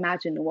 what's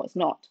imagined or what's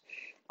not.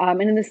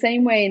 And in the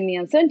same way, in the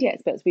Uncertainty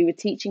Experts, we were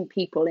teaching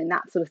people in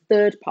that sort of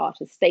third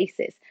part of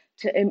stasis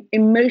to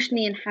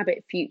emotionally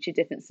inhabit future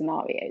different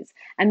scenarios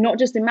and not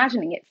just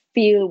imagining it,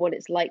 feel what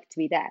it's like to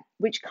be there,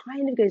 which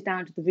kind of goes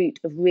down to the root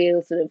of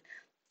real sort of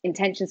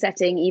intention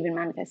setting, even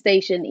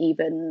manifestation,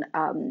 even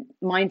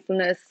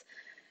mindfulness.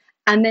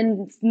 And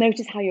then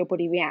notice how your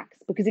body reacts.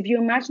 Because if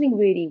you're imagining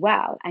really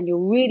well and you're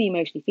really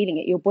emotionally feeling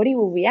it, your body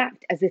will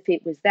react as if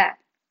it was there.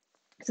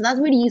 So that's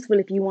really useful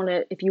if you want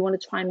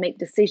to try and make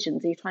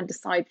decisions, or you're trying to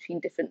decide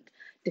between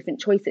different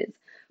choices.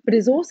 But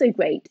it's also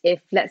great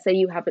if, let's say,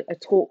 you have a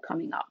talk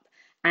coming up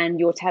and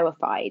you're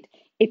terrified.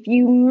 If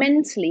you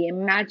mentally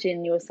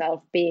imagine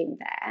yourself being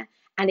there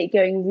and it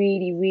going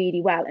really,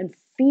 really well and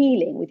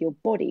feeling with your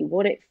body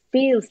what it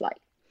feels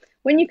like,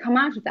 when you come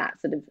out of that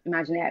sort of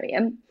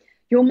imaginarium,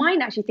 your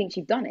mind actually thinks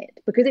you've done it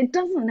because it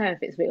doesn't know if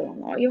it's real or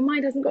not. Your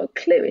mind hasn't got a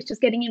clue. It's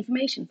just getting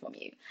information from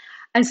you.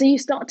 And so you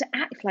start to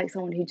act like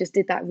someone who just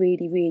did that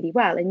really, really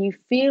well. And you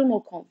feel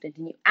more confident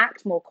and you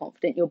act more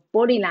confident. Your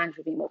body language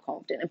will be more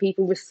confident and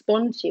people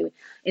respond to you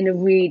in a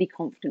really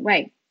confident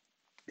way.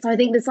 So I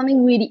think there's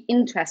something really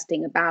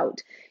interesting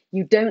about,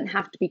 you don't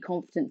have to be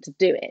confident to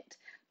do it,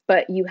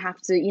 but you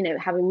have to,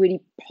 have a really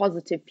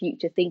positive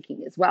future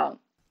thinking as well.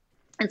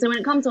 And so when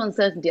it comes to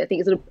uncertainty, I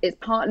think it's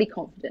partly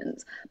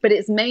confidence, but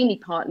it's mainly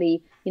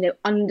partly,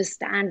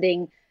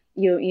 understanding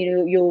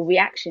your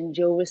reactions,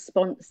 your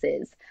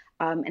responses,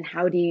 and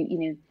how do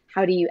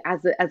you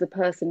as a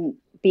person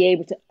be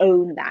able to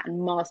own that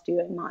and master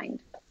your own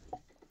mind.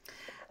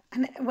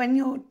 And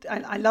when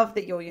I love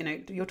that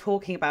you're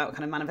talking about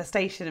kind of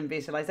manifestation and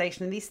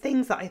visualization and these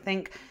things that I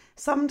think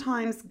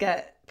sometimes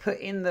get put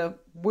in the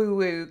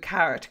woo-woo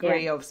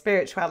category of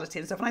spirituality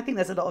and stuff. And I think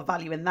there's a lot of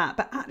value in that.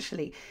 But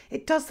actually,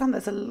 it does sound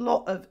there's a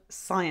lot of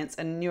science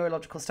and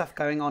neurological stuff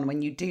going on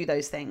when you do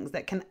those things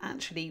that can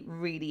actually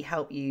really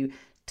help you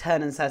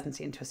turn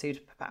uncertainty into a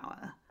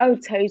superpower. Oh,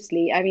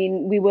 totally. I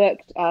mean, we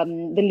worked,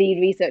 the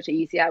lead researcher at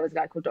UCL was a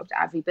guy called Dr.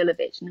 Avi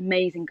Bilovich, an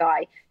amazing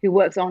guy who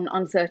works on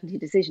uncertainty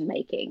decision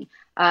making.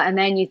 And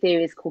their new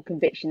theory is called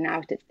conviction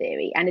narrative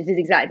theory. And it is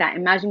exactly that,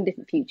 imagining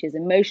different futures,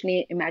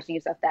 emotionally imagining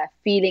yourself there,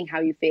 feeling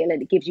how you feel,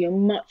 and it gives you a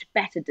much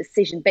better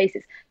decision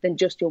basis than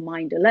just your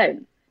mind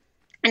alone.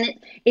 And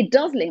it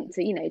does link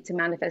to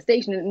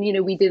manifestation.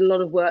 And, we did a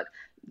lot of work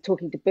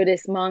talking to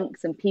Buddhist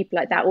monks and people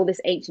like that, all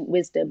this ancient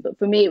wisdom. But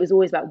for me, it was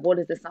always about what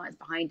is the science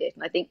behind it.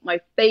 And I think my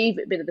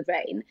favorite bit of the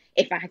brain,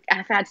 if I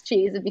had to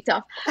choose, it'd be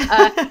tough,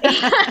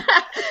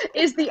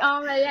 is the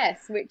RAS,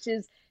 which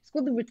is, it's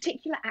called the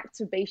reticular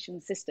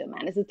activation system.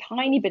 And it's a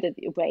tiny bit of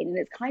your brain. And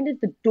it's kind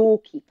of the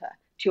doorkeeper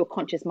to your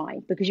conscious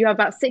mind, because you have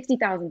about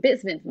 60,000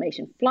 bits of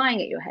information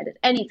flying at your head at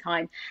any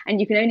time.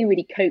 And you can only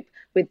really cope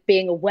with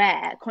being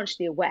aware,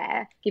 consciously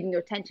aware, giving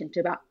your attention to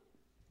about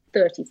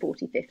 30,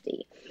 40,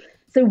 50.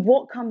 So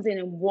what comes in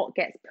and what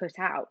gets put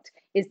out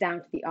is down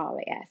to the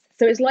RAS.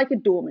 So it's like a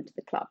doorman to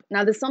the club.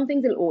 Now, there's some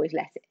things that always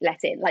let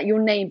in, like your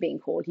name being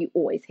called, you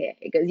always hear.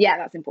 It goes, yeah,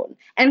 that's important.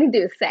 Anything to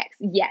do with sex,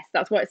 yes,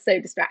 that's why it's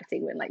so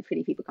distracting when like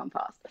pretty people come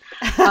past.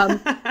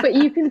 But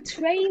you can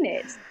train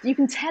it. You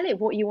can tell it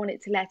what you want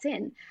it to let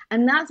in.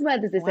 And that's where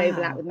there's this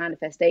overlap with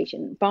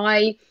manifestation.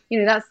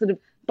 That's sort of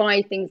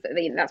by things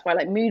that's why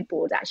like mood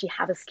boards actually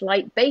have a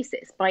slight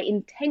basis, by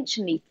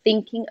intentionally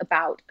thinking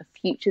about a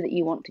future that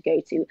you want to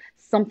go to,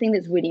 something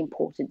that's really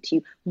important to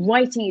you,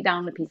 writing it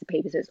down on a piece of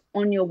paper so it's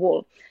on your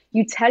wall.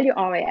 You tell your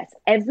RAS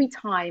every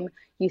time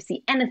you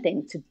see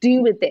anything to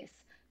do with this,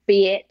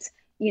 be it,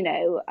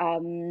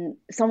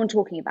 someone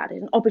talking about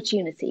it, an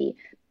opportunity,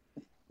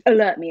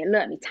 alert me,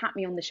 tap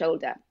me on the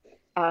shoulder.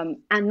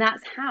 And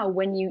that's how,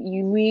 when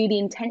you really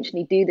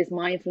intentionally do this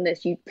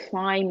mindfulness, you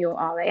prime your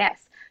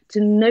RAS to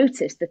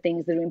notice the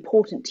things that are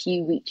important to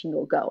you reaching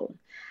your goal.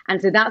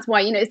 And so that's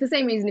why, it's the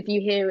same reason if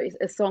you hear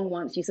a song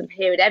once, you sort of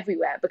hear it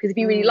everywhere, because if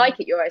you really like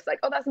it, you're always like,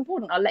 oh, that's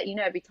important. I'll let you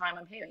know every time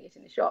I'm hearing it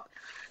in the shop.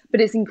 But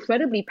it's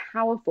incredibly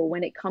powerful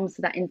when it comes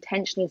to that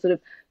intentional sort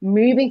of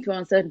moving through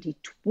uncertainty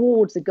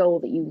towards a goal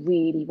that you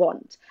really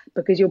want,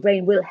 because your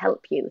brain will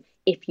help you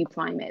if you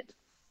prime it.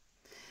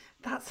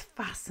 That's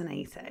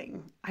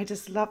fascinating. I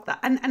just love that.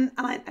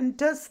 And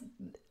does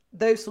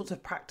those sorts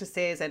of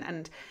practices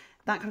and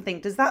that kind of thing,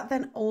 does that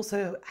then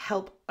also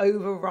help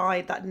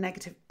override that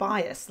negative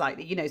bias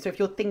slightly? So if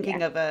you're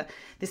thinking of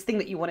this thing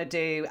that you want to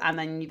do, and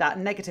then that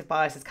negative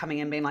bias is coming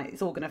in being like,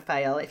 it's all going to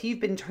fail. If you've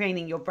been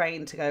training your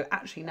brain to go,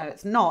 actually, no,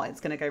 it's not, it's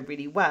going to go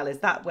really well. Is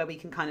that where we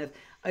can kind of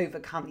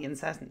overcome the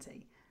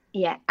uncertainty?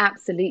 Yeah,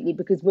 absolutely.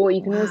 Because what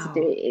you can also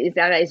do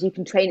is you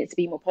can train it to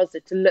be more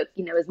positive, to look,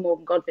 as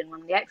Morgan Godwin, one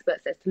of the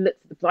experts says, to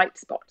look for the bright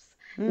spots.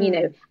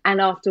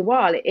 and after a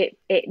while it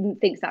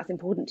thinks that's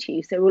important to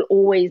you. So it will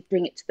always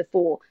bring it to the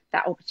fore,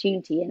 that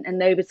opportunity.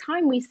 And over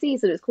time we see,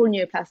 so it's called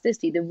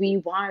neuroplasticity, the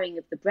rewiring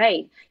of the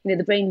brain.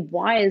 The brain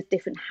wires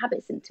different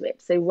habits into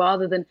it. So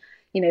rather than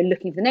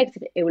looking for the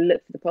negative, it will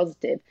look for the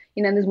positive.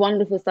 And there's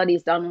wonderful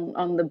studies done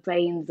on the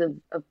brains of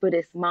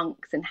Buddhist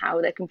monks and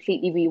how they're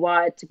completely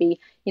rewired to be,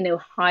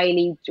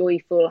 highly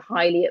joyful,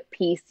 highly at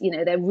peace.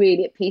 They're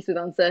really at peace with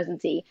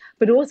uncertainty,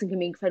 but also can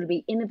be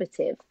incredibly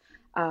innovative.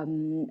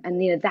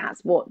 And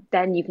that's what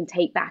then you can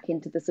take back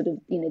into the sort of,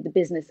 the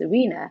business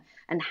arena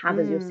and have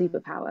as your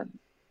superpower.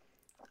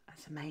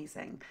 That's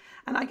amazing.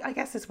 And I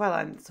guess as well,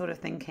 I'm sort of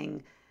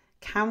thinking,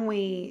 can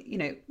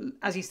we,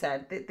 as you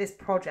said, this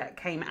project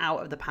came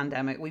out of the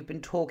pandemic. We've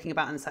been talking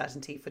about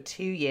uncertainty for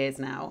 2 years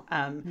now.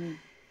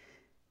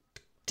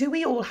 Do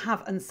we all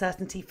have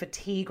uncertainty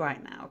fatigue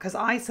right now? Because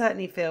I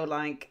certainly feel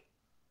like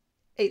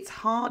it's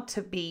hard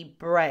to be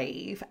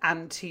brave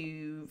and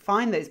to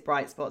find those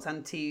bright spots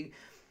and to,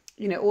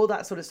 all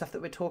that sort of stuff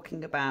that we're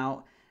talking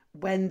about,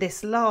 when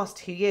this last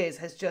 2 years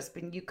has just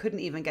been, you couldn't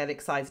even get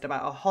excited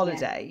about a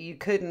holiday. Yeah. You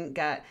couldn't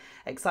get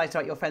excited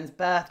about your friend's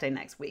birthday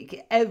next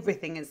week.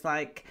 Everything is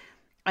like,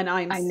 and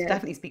I'm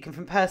definitely speaking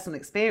from personal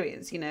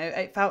experience,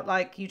 it felt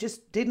like you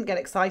just didn't get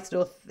excited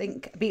or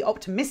be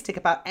optimistic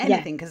about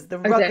anything because the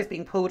rug is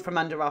being pulled from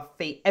under our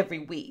feet every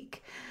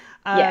week.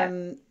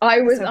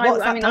 What's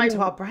that done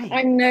to our brain?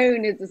 I'm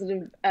known as a sort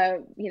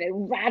of,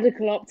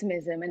 radical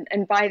optimism.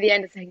 And by the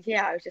end of saying,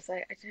 I was just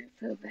like, I don't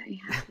feel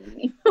very happy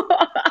anymore.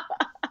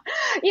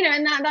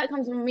 And that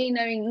comes from me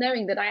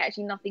knowing that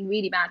nothing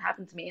really bad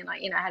happened to me, and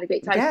I had a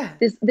great time. Yeah.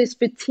 This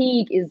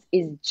fatigue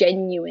is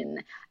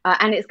genuine,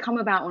 and it's come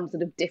about on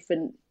sort of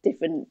different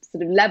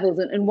sort of levels,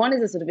 and one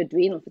is a sort of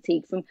adrenal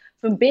fatigue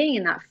from being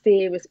in that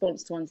fear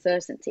response to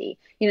uncertainty.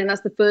 And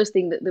that's the first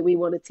thing that we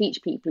want to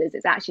teach people is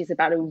it's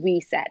about a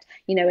reset.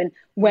 And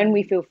when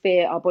we feel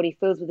fear, our body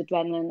fills with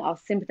adrenaline, our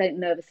sympathetic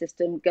nervous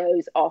system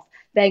goes off.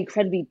 They're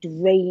incredibly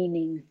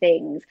draining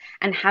things,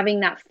 and having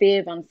that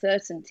fear of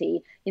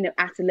uncertainty,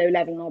 at a low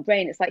level in our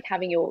brain, it's like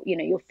having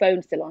your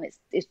phone still on.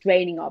 It's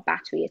draining our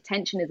battery.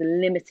 Attention is a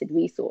limited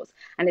resource,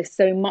 and if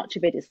so much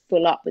of it is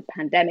full up with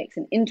pandemics.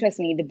 And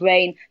interestingly, the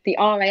brain, the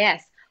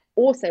RAS,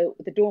 also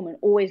the dormant,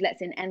 always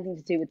lets in anything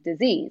to do with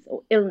disease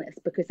or illness,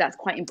 because that's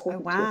quite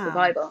important to your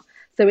survival.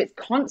 So we're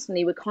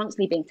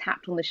constantly being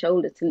tapped on the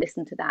shoulder to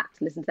listen to that.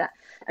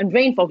 And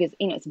brain fog is,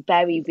 it's a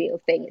very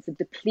real thing. It's a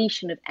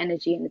depletion of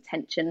energy and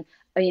attention,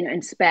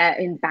 and spare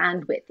in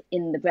bandwidth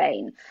in the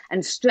brain.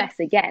 And stress,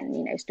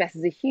 again, stress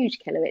is a huge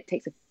killer. It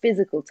takes a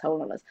physical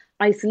toll on us.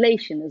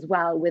 Isolation as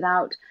well,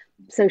 without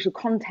social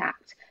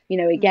contact.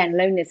 Again,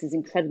 loneliness is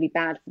incredibly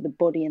bad for the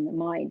body and the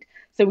mind.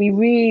 So we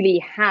really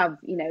have,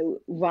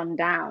 run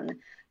down.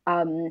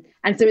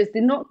 And so it's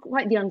not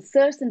quite the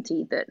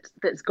uncertainty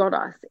that's got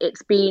us.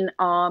 It's been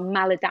our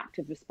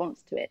maladaptive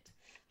response to it.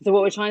 So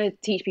what we're trying to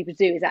teach people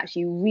to do is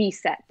actually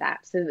reset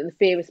that so that the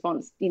fear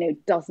response,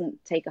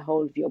 doesn't take a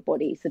hold of your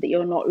body, so that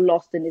you're not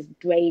lost in this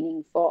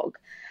draining fog.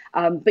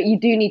 But you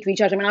do need to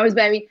recharge. I mean, I was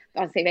very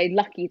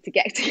lucky to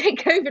get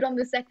COVID on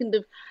the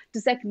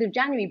 2nd of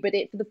January, but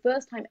it, for the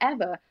first time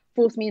ever,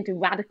 forced me into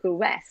radical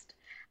rest.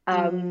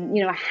 I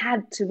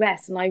had to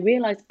rest, and I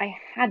realized I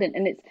hadn't.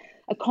 And it's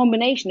a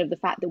combination of the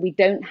fact that we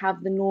don't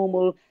have the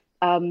normal,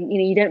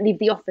 you don't leave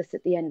the office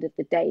at the end of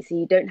the day, so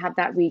you don't have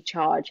that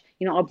recharge.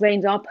 Our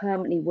brains are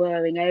permanently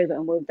whirring over,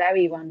 and we're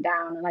very run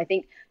down. And I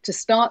think to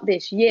start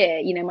this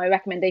year, my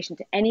recommendation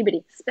to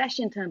anybody,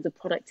 especially in terms of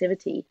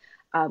productivity,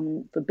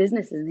 for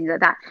businesses and things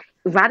like that,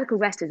 radical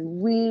rest is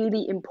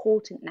really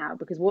important now,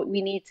 because what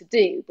we need to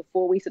do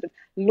before we sort of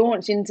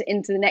launch into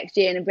the next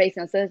year and embrace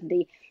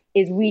uncertainty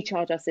is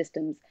recharge our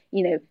systems,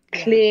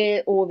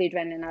 clear all the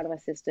adrenaline out of our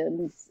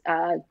systems,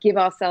 give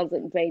ourselves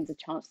and brains a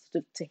chance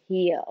to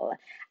heal,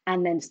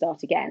 and then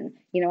start again.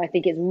 I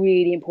think it's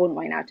really important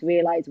right now to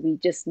realize we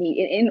just need,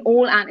 in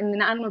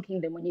the animal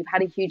kingdom, when you've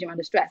had a huge amount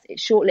of stress,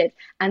 it's short-lived,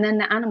 and then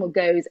the animal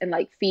goes and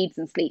feeds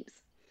and sleeps.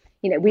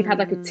 We've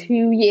had a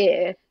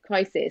 2-year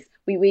crisis.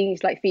 We need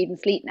to feed and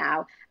sleep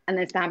now, and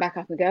then stand back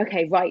up and go,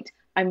 okay, right,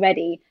 I'm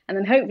ready. And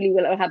then hopefully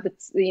we'll have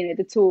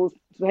the tools,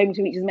 hoping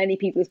to reach as many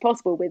people as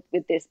possible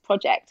with this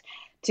project,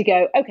 to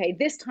go, okay,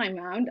 this time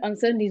round,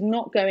 uncertainty is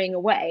not going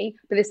away,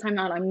 but this time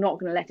round, I'm not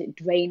going to let it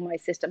drain my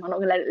system. I'm not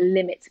going to let it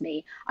limit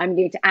me. I'm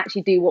going to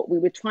actually do what we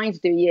were trying to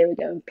do a year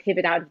ago and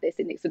pivot out of this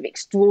in sort of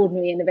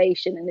extraordinary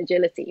innovation and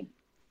agility.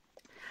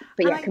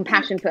 But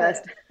compassion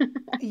first.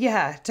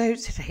 Yeah,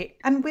 totally.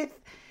 And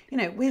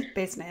with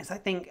business, I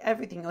think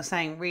everything you're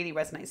saying really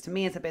resonates to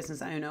me as a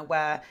business owner,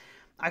 where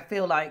I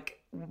feel like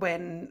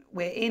when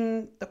we're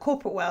in the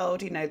corporate world,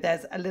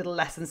 there's a little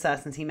less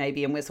uncertainty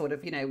maybe, and we're sort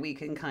of, we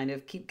can kind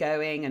of keep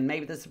going, and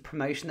maybe there's a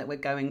promotion that we're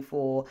going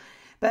for.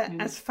 But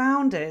as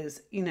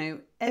founders,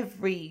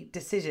 every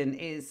decision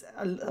is,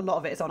 a lot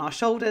of it is on our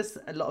shoulders,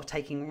 a lot of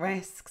taking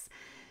risks.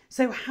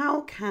 So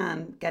how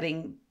can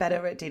getting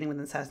better at dealing with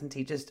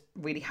uncertainty just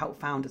really help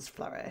founders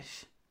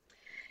flourish?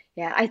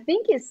 Yeah, I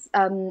think it's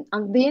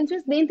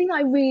the thing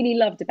I really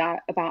loved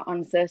about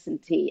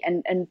uncertainty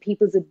and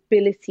people's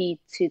ability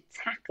to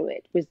tackle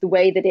it was the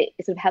way that it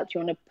sort of helped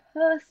you on a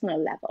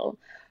personal level,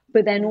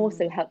 but then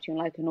also helped you on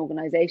like an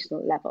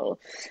organizational level.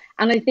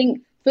 And I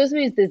think first of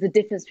all, there's a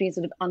difference between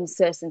sort of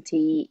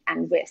uncertainty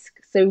and risk.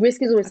 So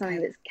risk is always something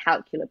Okay. that's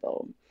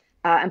calculable.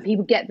 And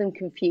people get them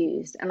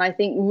confused. And I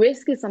think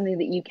risk is something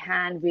that you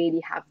can really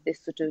have this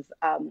sort of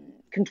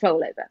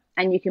control over,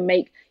 and you can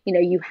make,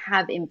 you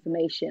have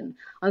information.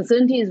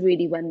 Uncertainty is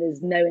really when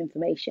there's no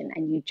information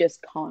and you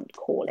just can't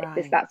call it.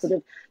 There's that Right. sort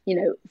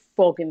of,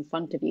 fog in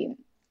front of you.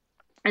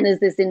 And as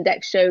this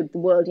index showed, the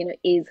world,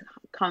 is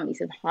currently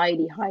sort of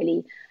highly,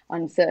 highly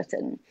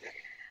uncertain.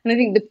 And I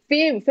think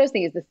first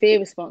thing is the fear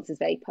response is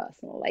very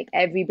personal. Like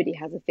everybody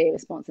has a fear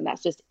response, and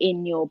that's just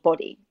in your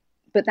body.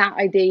 But that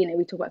idea,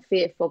 we talk about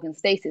fear, fog, and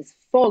stasis.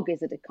 Fog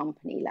is at a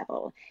company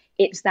level.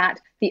 It's that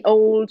the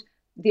old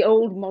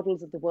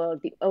models of the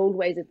world, the old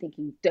ways of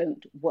thinking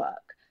don't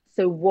work.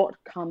 So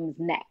what comes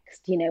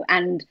next?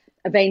 And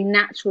a very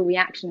natural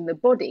reaction in the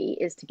body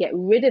is to get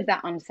rid of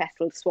that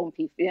unsettled,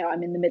 swampy,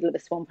 I'm in the middle of a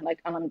swamp and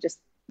I'm just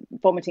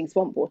vomiting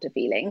swamp water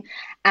feeling,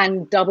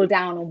 and double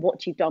down on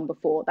what you've done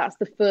before. That's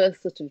the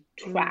first sort of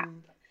trap.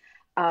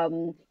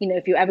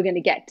 If you're ever going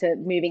to get to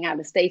moving out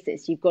of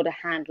stasis, you've got to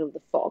handle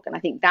the fog. And I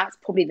think that's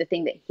probably the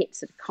thing that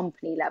hits at a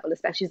company level,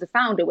 especially as a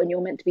founder, when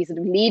you're meant to be sort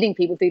of leading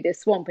people through this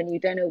swamp and you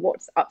don't know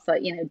what's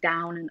upside,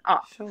 down and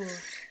up. Sure.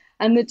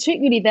 And the trick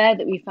really there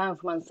that we found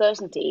from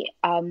uncertainty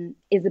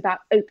is about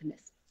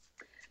openness.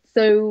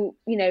 So,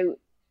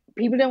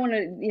 people don't want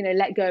to,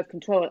 let go of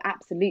control,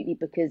 absolutely,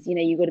 because,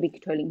 you've got to be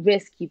controlling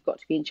risk, you've got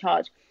to be in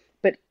charge.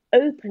 But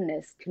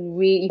openness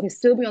you can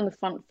still be on the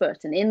front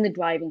foot and in the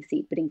driving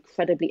seat, but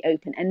incredibly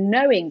open. And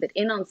knowing that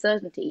in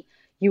uncertainty,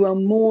 you are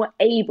more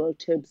able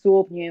to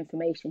absorb new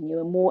information. You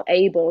are more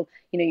able,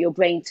 your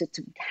brain to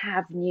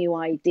have new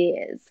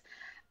ideas.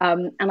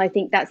 And I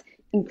think that's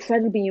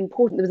incredibly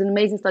important. There was an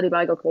amazing study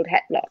by a guy called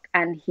Hetlock,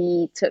 and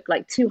he took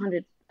like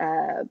 200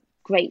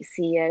 great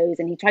CEOs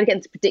and he tried to get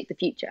them to predict the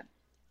future.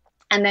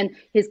 And then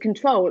his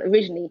control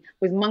originally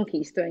was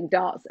monkeys throwing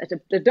darts at a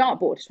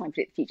dartboard to try and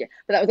predict the future.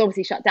 But that was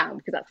obviously shut down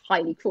because that's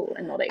highly cruel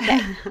and not okay.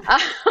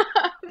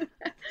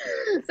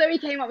 So he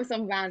came up with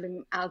some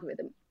random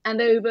algorithm.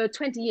 And over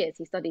 20 years,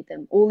 he studied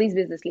them, all these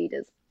business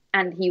leaders.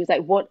 And he was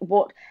like, what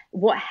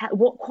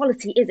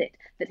quality is it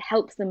that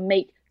helps them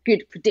make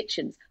good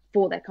predictions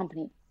for their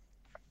company?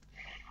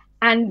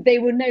 And they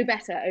were no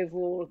better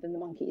overall than the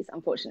monkeys,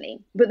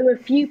 unfortunately. But there were a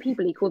few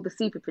people he called the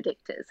super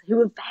predictors who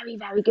were very,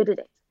 very good at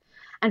it.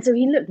 And so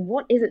he looked,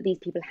 what is it these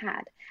people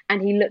had?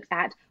 And he looked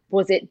at,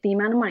 was it the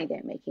amount of money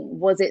they're making?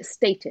 Was it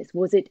status?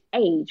 Was it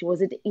age?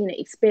 Was it,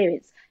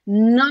 experience?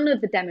 None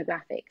of the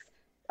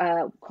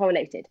demographics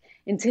correlated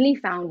until he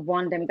found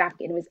one demographic,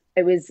 and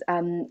it was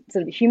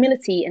sort of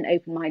humility and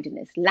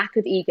open-mindedness, lack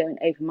of ego and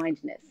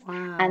open-mindedness.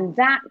 Wow. And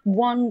that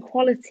one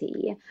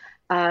quality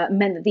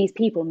meant that these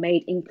people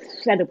made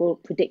incredible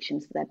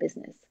predictions for their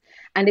business.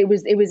 And it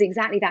was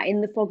exactly that,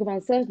 in the fog of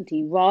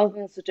uncertainty, rather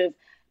than sort of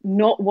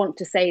not want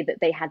to say that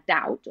they had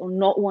doubt or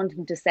not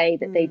wanting to say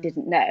that they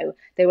didn't know.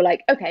 They were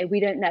like, okay, we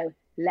don't know.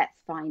 Let's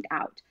find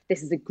out.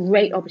 This is a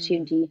great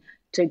opportunity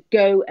to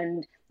go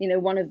and,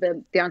 one of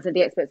the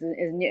uncertainty experts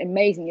is an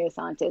amazing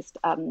neuroscientist,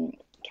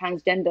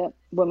 transgender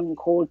woman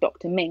called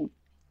Dr. Ming.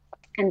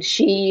 And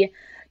she,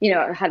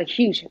 had a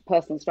huge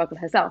personal struggle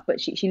herself, but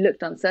she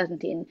looked at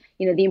uncertainty and,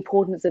 the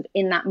importance of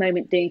in that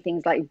moment doing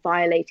things like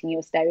violating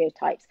your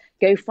stereotypes.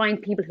 Go find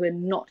people who are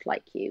not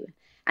like you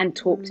and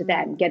talk to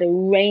them, get a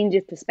range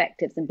of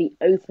perspectives and be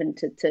open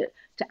to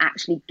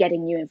actually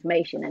getting new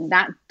information. And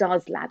that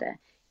does ladder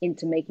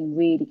into making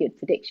really good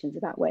predictions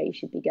about where you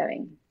should be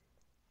going.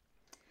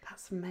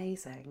 That's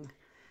amazing.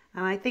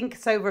 And I think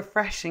so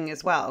refreshing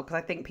as well, because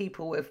I think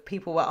if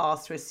people were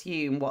asked to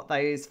assume what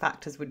those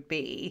factors would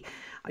be,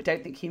 I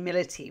don't think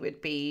humility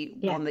would be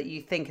one that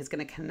you think is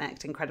going to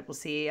connect incredible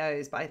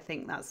CEOs. But I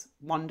think that's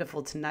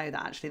wonderful to know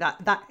that actually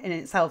that in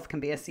itself can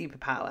be a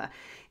superpower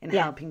in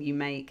helping you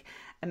make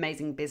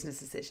amazing business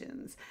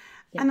decisions.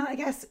 Yeah. And I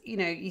guess,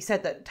 you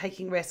said that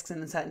taking risks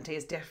and uncertainty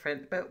is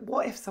different, but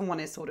what if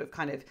someone is sort of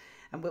kind of,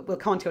 and we'll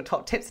come on to your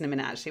top tips in a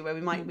minute actually, where we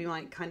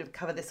might kind of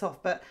cover this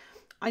off, but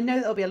I know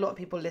there'll be a lot of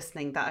people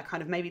listening that are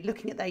kind of maybe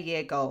looking at their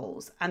year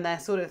goals and they're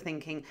sort of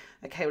thinking,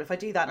 okay, well, if I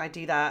do that and I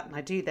do that and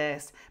I do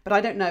this, but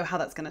I don't know how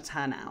that's going to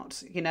turn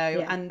out,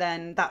 and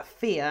then that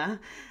fear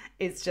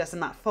is just,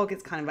 and that fog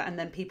is kind of, and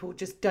then people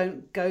just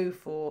don't go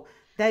for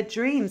their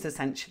dreams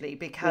essentially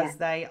because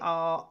they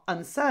are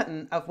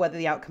uncertain of whether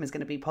the outcome is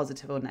going to be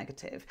positive or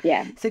negative.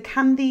 Yeah. So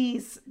can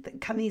these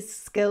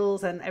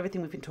skills and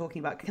everything we've been talking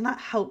about, can that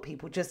help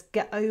people just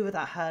get over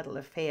that hurdle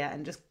of fear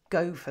and just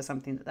go for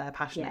something that they're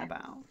passionate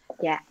about?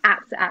 Yeah,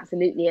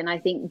 absolutely. And I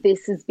think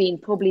this has been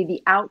probably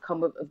the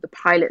outcome of the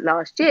pilot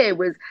last year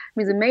was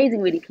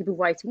amazing, really, people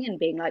writing in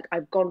being like,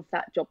 I've gone for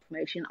that job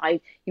promotion. I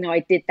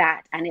did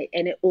that and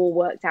it all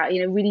worked out,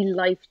 really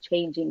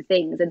life-changing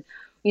things. And,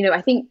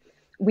 I think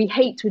we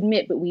hate to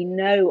admit, but we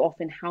know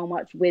often how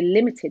much we're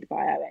limited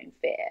by our own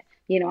fear.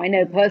 I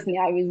know personally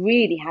I was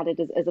really had it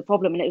as a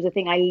problem, and it was a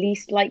thing I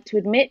least like to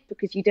admit,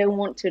 because you don't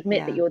want to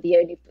admit that you're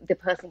the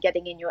person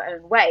getting in your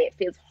own way. It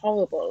feels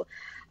horrible.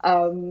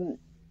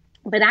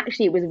 But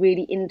actually it was a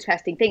really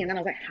interesting thing. And then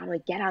I was like, how do I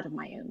get out of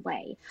my own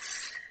way?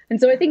 And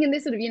so I think in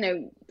this sort of,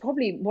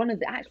 probably one of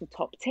the actual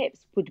top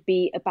tips would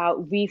be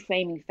about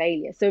reframing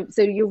failure. So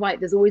you're right,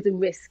 there's always a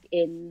risk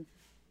in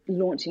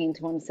launching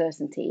into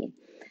uncertainty.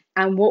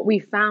 And what we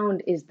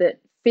found is that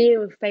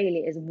fear of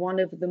failure is one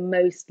of the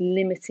most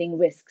limiting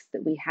risks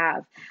that we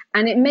have.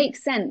 And it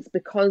makes sense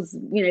because,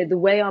 the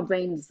way our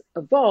brains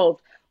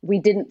evolved, we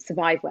didn't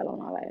survive well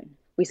on our own.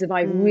 We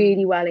survived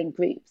really well in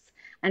groups.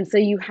 And so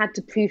you had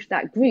to prove to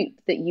that group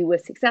that you were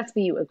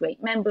successful, you were a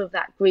great member of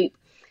that group.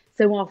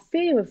 So our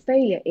fear of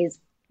failure is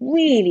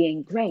really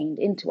ingrained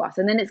into us.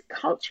 And then it's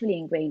culturally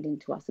ingrained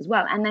into us as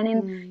well. And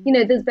then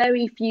there's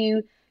very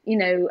few,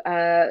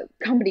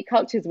 company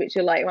cultures which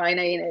are like, well, I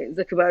know,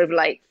 Zuckerberg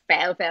like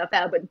fail,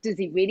 but does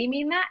he really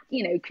mean that?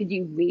 Could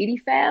you really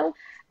fail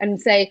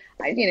and say,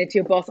 to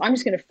your boss, I'm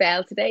just going to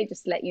fail today,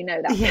 just to let you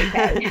know that's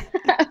okay.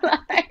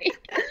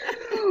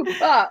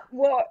 But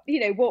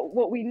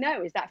what we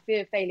know is that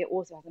fear of failure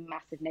also has a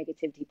massive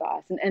negativity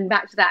bias. And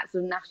back to that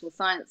sort of National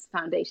Science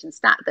Foundation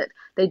stat that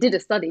they did a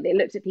study, they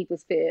looked at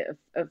people's fear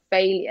of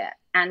failure.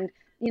 And,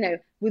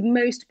 with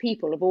most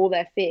people, of all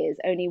their fears,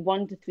 only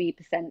 1% to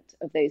 3%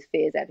 of those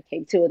fears ever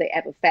came true, or they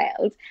ever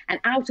failed. And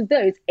out of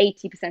those,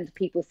 80% of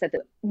people said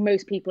that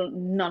most people,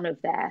 none of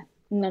their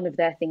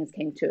things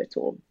came true at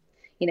all.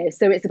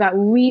 So it's about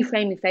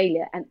reframing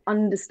failure and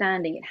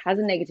understanding it has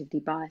a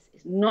negativity bias.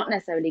 It's not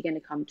necessarily going to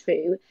come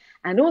true.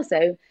 And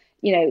also,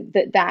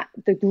 that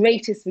the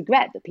greatest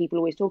regret that people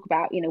always talk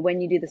about, when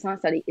you do the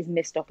science study, is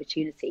missed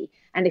opportunity.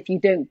 And if you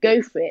don't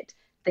go for it,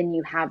 then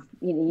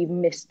you've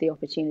missed the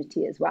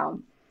opportunity as well.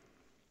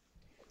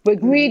 We're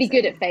really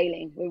good at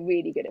failing. We're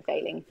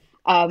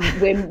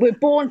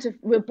born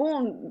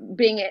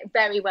being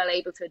very well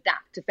able to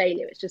adapt to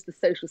failure. It's just the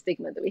social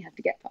stigma that we have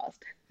to get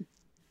past.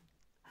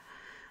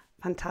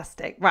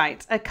 Fantastic.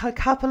 Right. A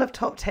couple of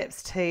top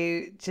tips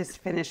to just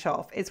finish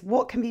off is,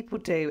 what can people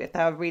do if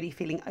they're really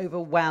feeling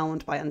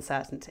overwhelmed by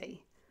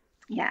uncertainty?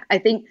 Yeah, I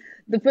think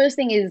the first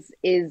thing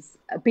is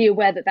be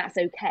aware that that's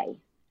okay,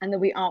 and that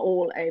we are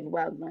all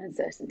overwhelmed by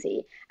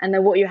uncertainty, and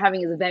that what you're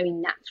having is a very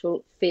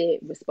natural fear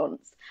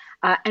response.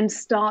 And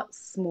start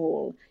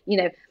small.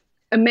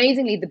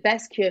 Amazingly, the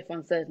best cure for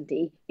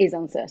uncertainty is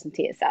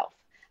uncertainty itself.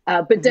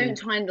 But don't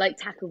try and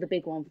tackle the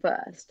big one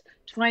first.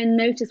 Try and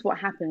notice what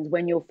happens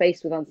when you're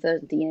faced with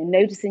uncertainty.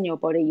 Notice in your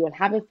body, you'll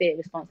have a fear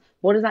response.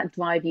 What does that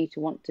drive you to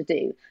want to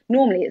do?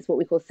 Normally, it's what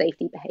we call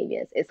safety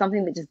behaviors. It's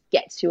something that just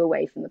gets you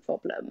away from the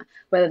problem,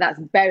 whether that's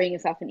burying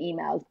yourself in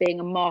emails, being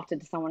a martyr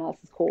to someone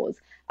else's cause,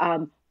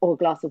 or a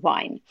glass of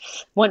wine.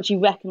 Once you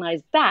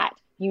recognize that,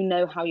 you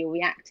know how you're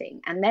reacting.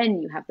 And then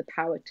you have the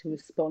power to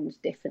respond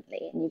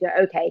differently. And you go,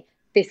 okay,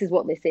 this is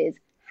what this is.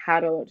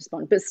 How do I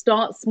respond? But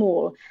start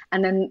small.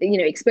 And then,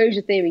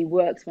 exposure theory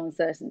works for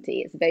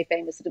uncertainty. It's a very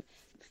famous sort of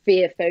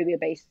fear phobia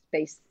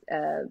based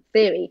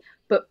theory.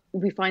 But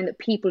we find that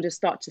people just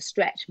start to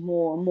stretch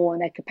more and more,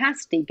 and their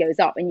capacity goes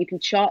up. And you can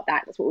chart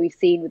that. That's what we've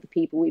seen with the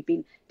people we've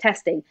been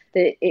testing,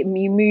 that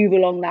you move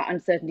along that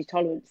uncertainty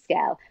tolerance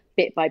scale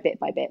bit by bit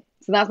by bit.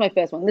 So that's my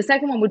first one. The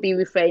second one would be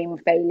reframe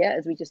failure,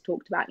 as we just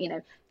talked about.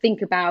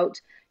 Think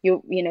about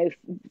your,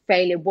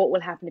 failure. What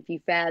will happen if you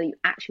fail? You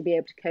actually be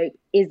able to cope.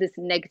 Is this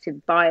a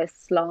negative bias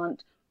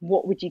slant?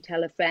 What would you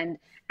tell a friend?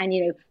 And,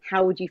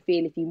 how would you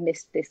feel if you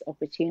missed this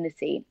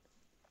opportunity?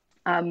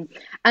 And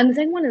the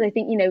second one is, I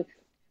think,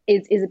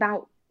 is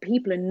about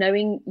people and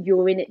knowing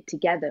you're in it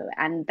together,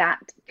 and that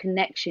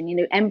connection.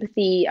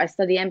 Empathy. I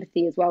study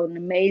empathy as well. An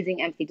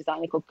amazing empathy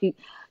designer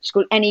she's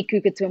called Eni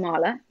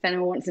Kuka-Tuomala, if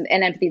anyone wants an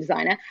empathy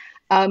designer,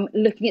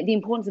 looking at the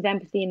importance of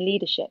empathy and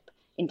leadership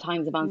in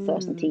times of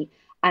uncertainty,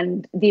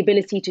 and the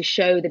ability to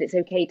show that it's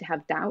okay to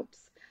have doubts.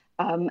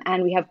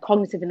 And we have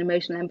cognitive and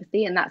emotional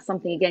empathy, and that's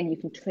something, again, you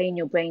can train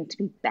your brain to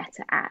be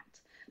better at,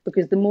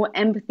 because the more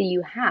empathy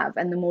you have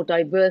and the more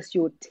diverse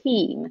your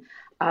team,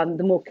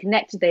 the more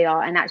connected they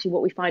are. And actually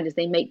what we find is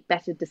they make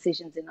better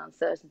decisions in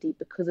uncertainty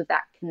because of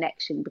that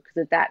connection, because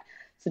of that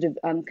sort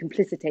of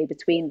complicity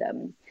between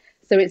them.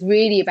 So it's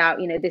really about,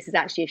 this is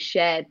actually a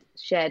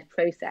shared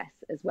process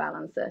as well,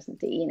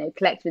 uncertainty.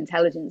 Collective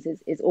intelligence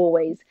is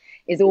always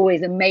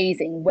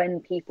amazing when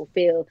people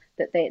feel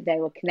that they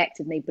are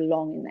connected and they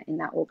belong in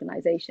that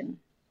organization.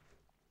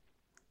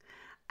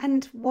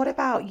 And what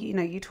about,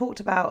 you talked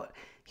about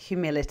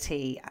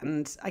humility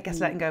and I guess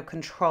letting go of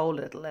control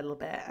a little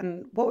bit.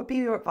 And what would be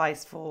your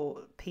advice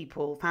for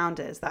people,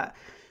 founders that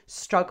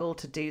struggle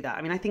to do that?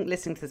 I mean, I think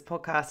listening to this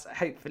podcast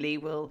hopefully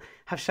will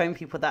have shown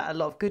people that a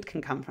lot of good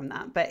can come from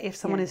that. But if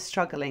someone is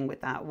struggling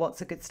with that,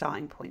 what's a good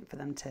starting point for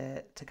them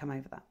to come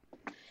over that?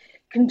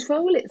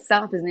 Control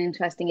itself is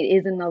it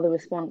is another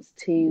response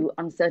to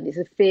uncertainty. It's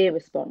a fear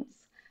response.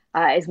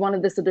 It's one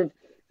of the sort of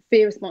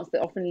fear response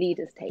that often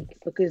leaders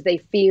take because they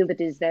feel that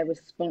it is their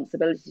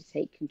responsibility to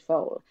take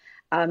control.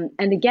 And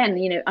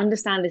again,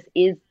 understand this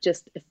is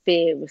just a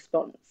fear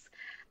response.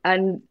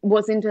 And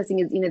what's interesting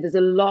is, there's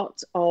a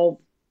lot of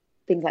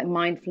things like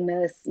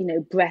mindfulness,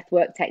 breath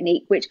work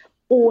technique, which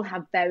all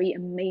have very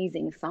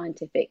amazing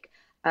scientific,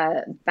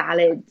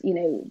 valid,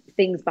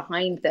 things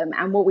behind them.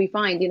 And what we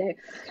find,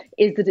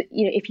 is that,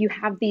 if you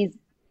have these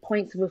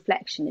points of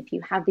reflection, if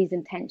you have these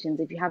intentions,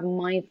 if you have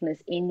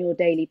mindfulness in your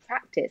daily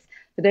practice,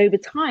 that over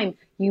time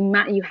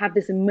you have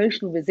this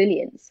emotional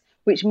resilience,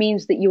 which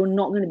means that you're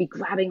not going to be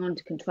grabbing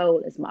onto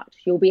control as much.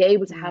 You'll be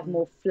able to have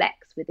more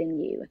flex within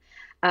you.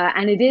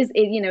 And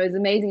as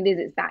amazing as it is,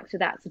 it's back to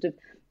that sort of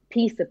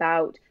piece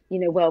about,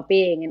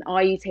 well-being, and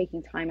are you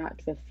taking time out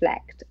to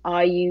reflect?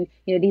 Are you,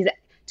 these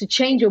to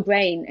change your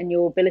brain and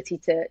your ability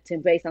to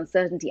embrace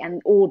uncertainty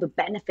and all the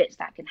benefits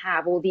that can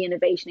have, all the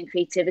innovation and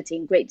creativity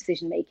and great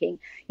decision making,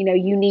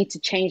 you need to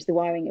change the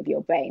wiring of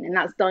your brain. And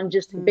that's done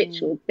just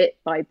habitual, bit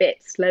by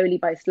bit, slowly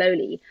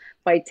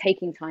by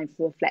taking time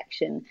for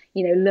reflection,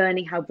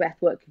 learning how breath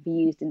work can be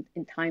used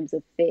in times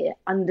of fear,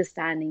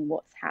 understanding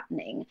what's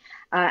happening.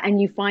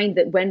 And you find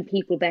that when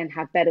people then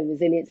have better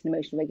resilience and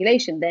emotional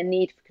regulation, their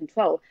need for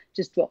control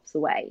just drops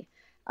away.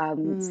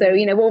 So,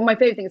 one of my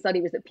favorite things to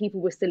study was that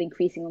people were still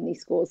increasing on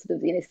these scores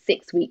sort of,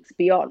 6 weeks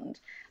beyond.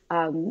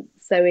 So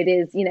it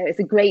is, it's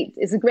a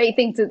great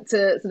thing to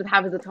sort of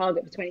have as a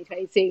target for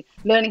 2022,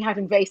 learning how to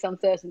embrace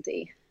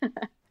uncertainty.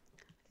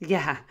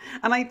 Yeah.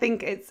 And I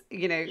think it's,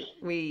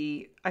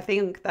 I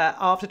think that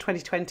after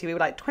 2020, we were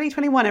like,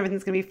 2021,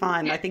 everything's going to be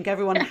fine. I think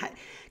everyone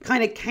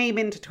kind of came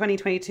into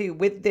 2022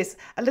 with this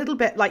a little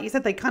bit, like you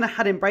said, they kind of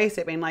had embraced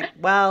it, being like,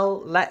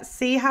 well, let's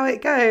see how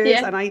it goes.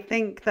 Yeah. And I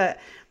think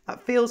that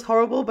feels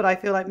horrible, but I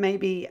feel like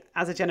maybe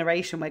as a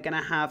generation, we're going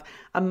to have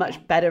a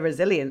much better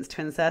resilience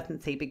to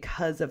uncertainty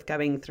because of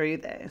going through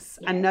this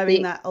and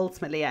knowing that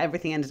ultimately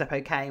everything ended up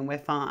okay and we're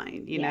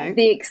fine, you know?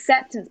 The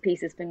acceptance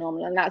piece is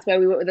phenomenal. And that's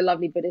where we work with a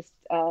lovely Buddhist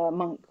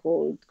monk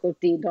called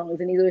Dean Donald,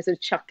 and he's always sort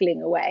of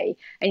chuckling away.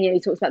 And, he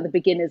talks about the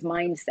beginner's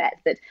mindset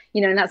that,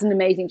 and that's an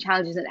amazing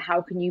challenge, isn't it?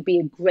 How can you be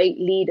a great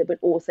leader, but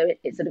also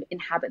it sort of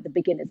inhabit the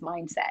beginner's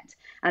mindset?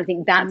 And I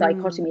think that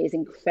dichotomy is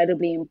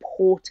incredibly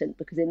important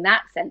because in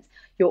that sense,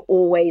 you're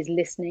always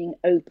listening,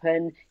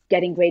 open,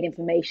 getting great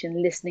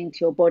information, listening to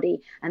your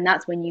body. And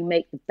that's when you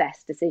make the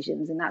best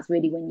decisions. And that's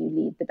really when you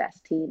lead the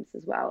best teams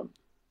as well.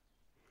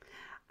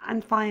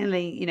 And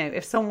finally,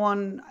 if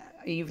someone,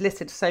 you've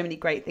listed so many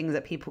great things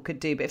that people could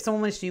do, but if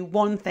someone wants to do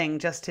one thing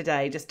just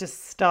today, just to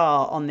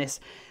start on this,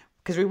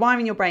 because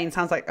rewiring your brain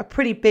sounds like a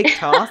pretty big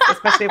task,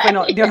 especially if we're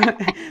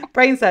not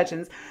brain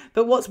surgeons.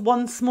 But what's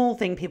one small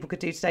thing people could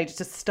do today just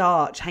to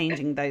start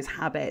changing those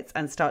habits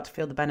and start to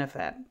feel the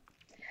benefit?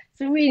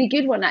 It's a really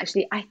good one,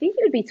 actually. I think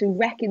it would be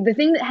the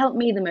thing that helped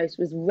me the most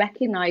was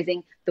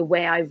recognizing the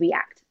way I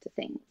react to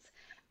things,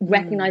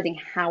 recognizing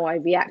how I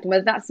react, and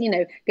whether that's,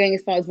 going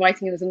as far as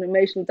writing as an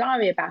emotional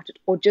diary about it,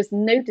 or just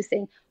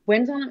noticing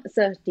when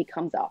uncertainty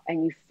comes up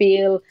and you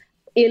feel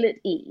ill at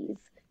ease.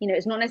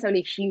 It's not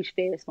necessarily a huge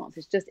fear response,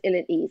 it's just ill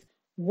at ease.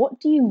 What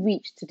do you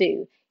reach to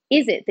do?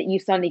 Is it that you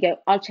suddenly go,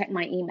 I'll check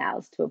my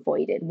emails to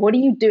avoid it? What are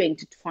you doing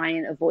to try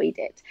and avoid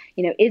it?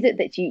 Is it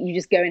that you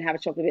just go and have a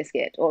chocolate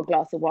biscuit or a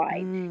glass of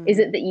wine? Is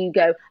it that you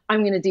go,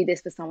 I'm going to do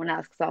this for someone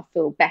else because I'll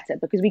feel better?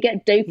 Because we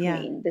get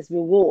dopamine, this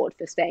reward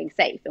for staying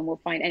safe, and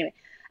we'll find anyway.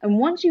 And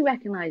once you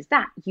recognize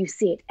that, you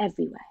see it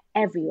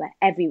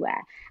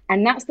everywhere.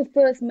 And that's the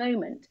first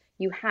moment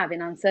you have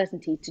in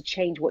uncertainty to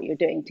change what you're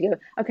doing, to go,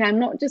 okay, I'm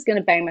not just going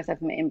to bury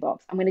myself in my inbox.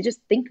 I'm going to just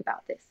think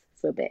about this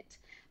for a bit.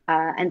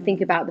 And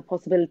think about the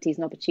possibilities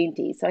and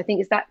opportunities. So I think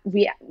it's that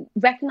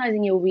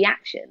recognizing your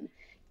reaction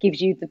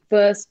gives you the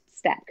first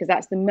step, because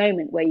that's the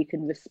moment where you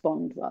can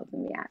respond rather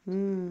than react.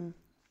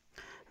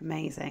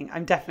 Amazing.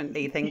 I'm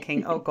definitely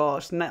thinking, oh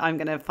gosh, I'm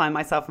going to find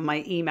myself in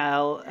my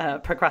email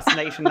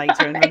procrastination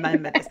later and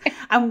remember this.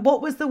 And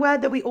what was the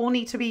word that we all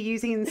need to be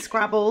using in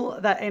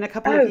Scrabble that in a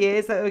couple of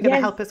years that are going to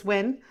help us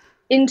win?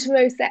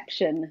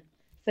 Interoception.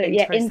 So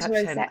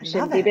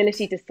interoception, the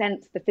ability to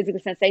sense the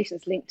physical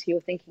sensations linked to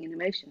your thinking and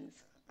emotions.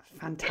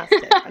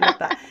 Fantastic. I love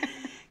that.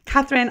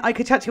 Catherine, I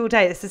could chat to you all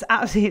day. This is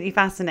absolutely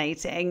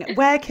fascinating.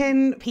 Where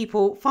can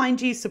people find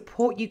you,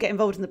 support you, get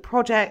involved in the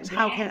project?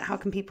 How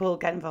can people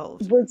get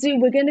involved? We're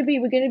going to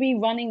be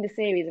running the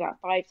series about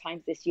 5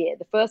 times this year.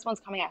 The first one's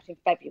coming out in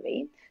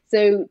February.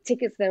 So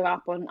tickets are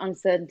up on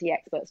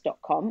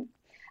uncertaintyexperts.com.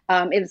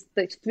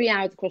 It's 3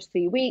 hours across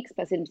 3 weeks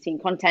plus in between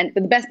content.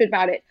 But the best bit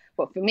about it,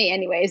 well, for me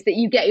anyway, is that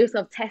you get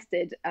yourself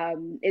tested.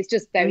 It's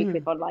just very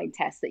quick online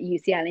tests at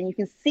UCL, and you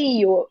can see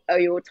your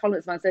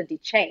tolerance of uncertainty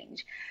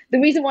change. The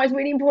reason why it's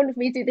really important for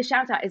me to do the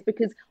shout out is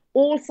because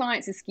all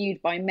science is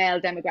skewed by male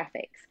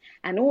demographics,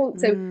 and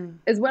also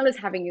as well as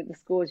having the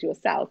scores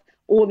yourself,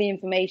 all the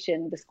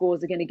information, the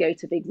scores are going to go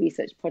to big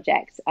research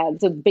projects.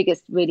 The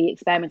biggest really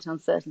experiment on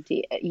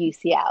uncertainty at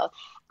UCL.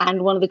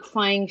 And one of the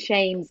crying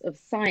shames of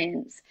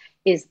science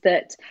is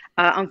that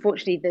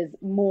unfortunately there's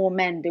more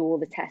men do all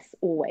the tests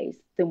always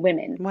than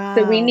women. Wow.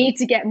 So we need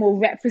to get more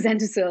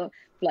representative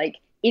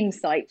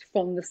insight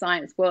from the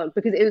science world,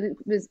 because it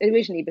was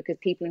originally because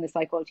people in the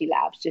psychology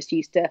labs just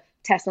used to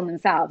test on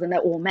themselves and they're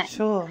all men.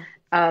 Sure.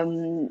 So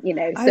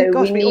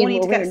we all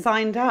need to get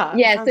signed up.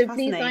 Yeah, so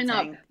please sign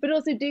up, but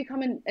also do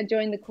come and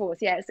join the course.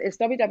 Yes, it's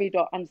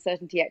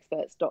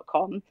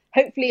www.uncertaintyexperts.com.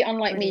 Hopefully,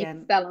 unlike me,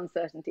 spell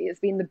uncertainty. It's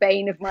been the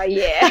bane of my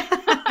year.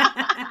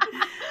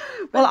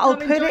 Well, I'll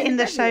put it in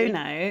the show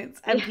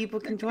notes and people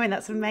can join.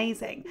 That's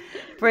amazing.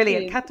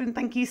 Brilliant. Catherine,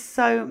 thank you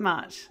so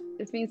much.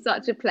 It's been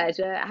such a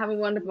pleasure. Have a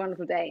wonderful,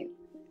 wonderful day.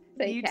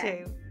 Take care.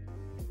 You too.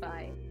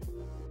 Bye.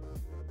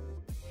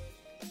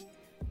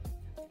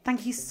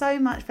 Thank you so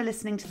much for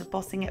listening to the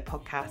Bossing It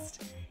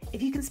podcast.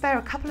 If you can spare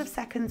a couple of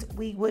seconds,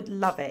 we would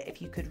love it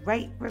if you could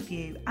rate,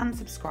 review and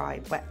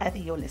subscribe wherever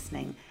you're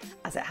listening,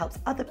 as it helps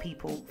other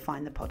people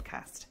find the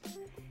podcast.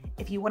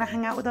 If you want to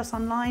hang out with us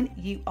online,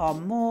 you are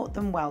more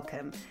than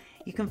welcome.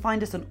 You can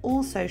find us on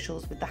all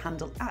socials with the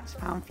handle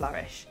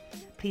 @FoundFlourish.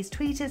 Please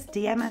tweet us,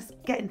 DM us,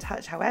 get in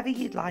touch however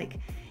you'd like.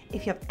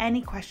 If you have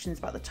any questions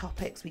about the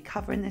topics we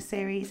cover in this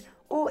series,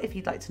 or if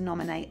you'd like to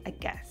nominate a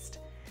guest.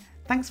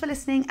 Thanks for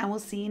listening, and we'll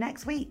see you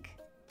next week.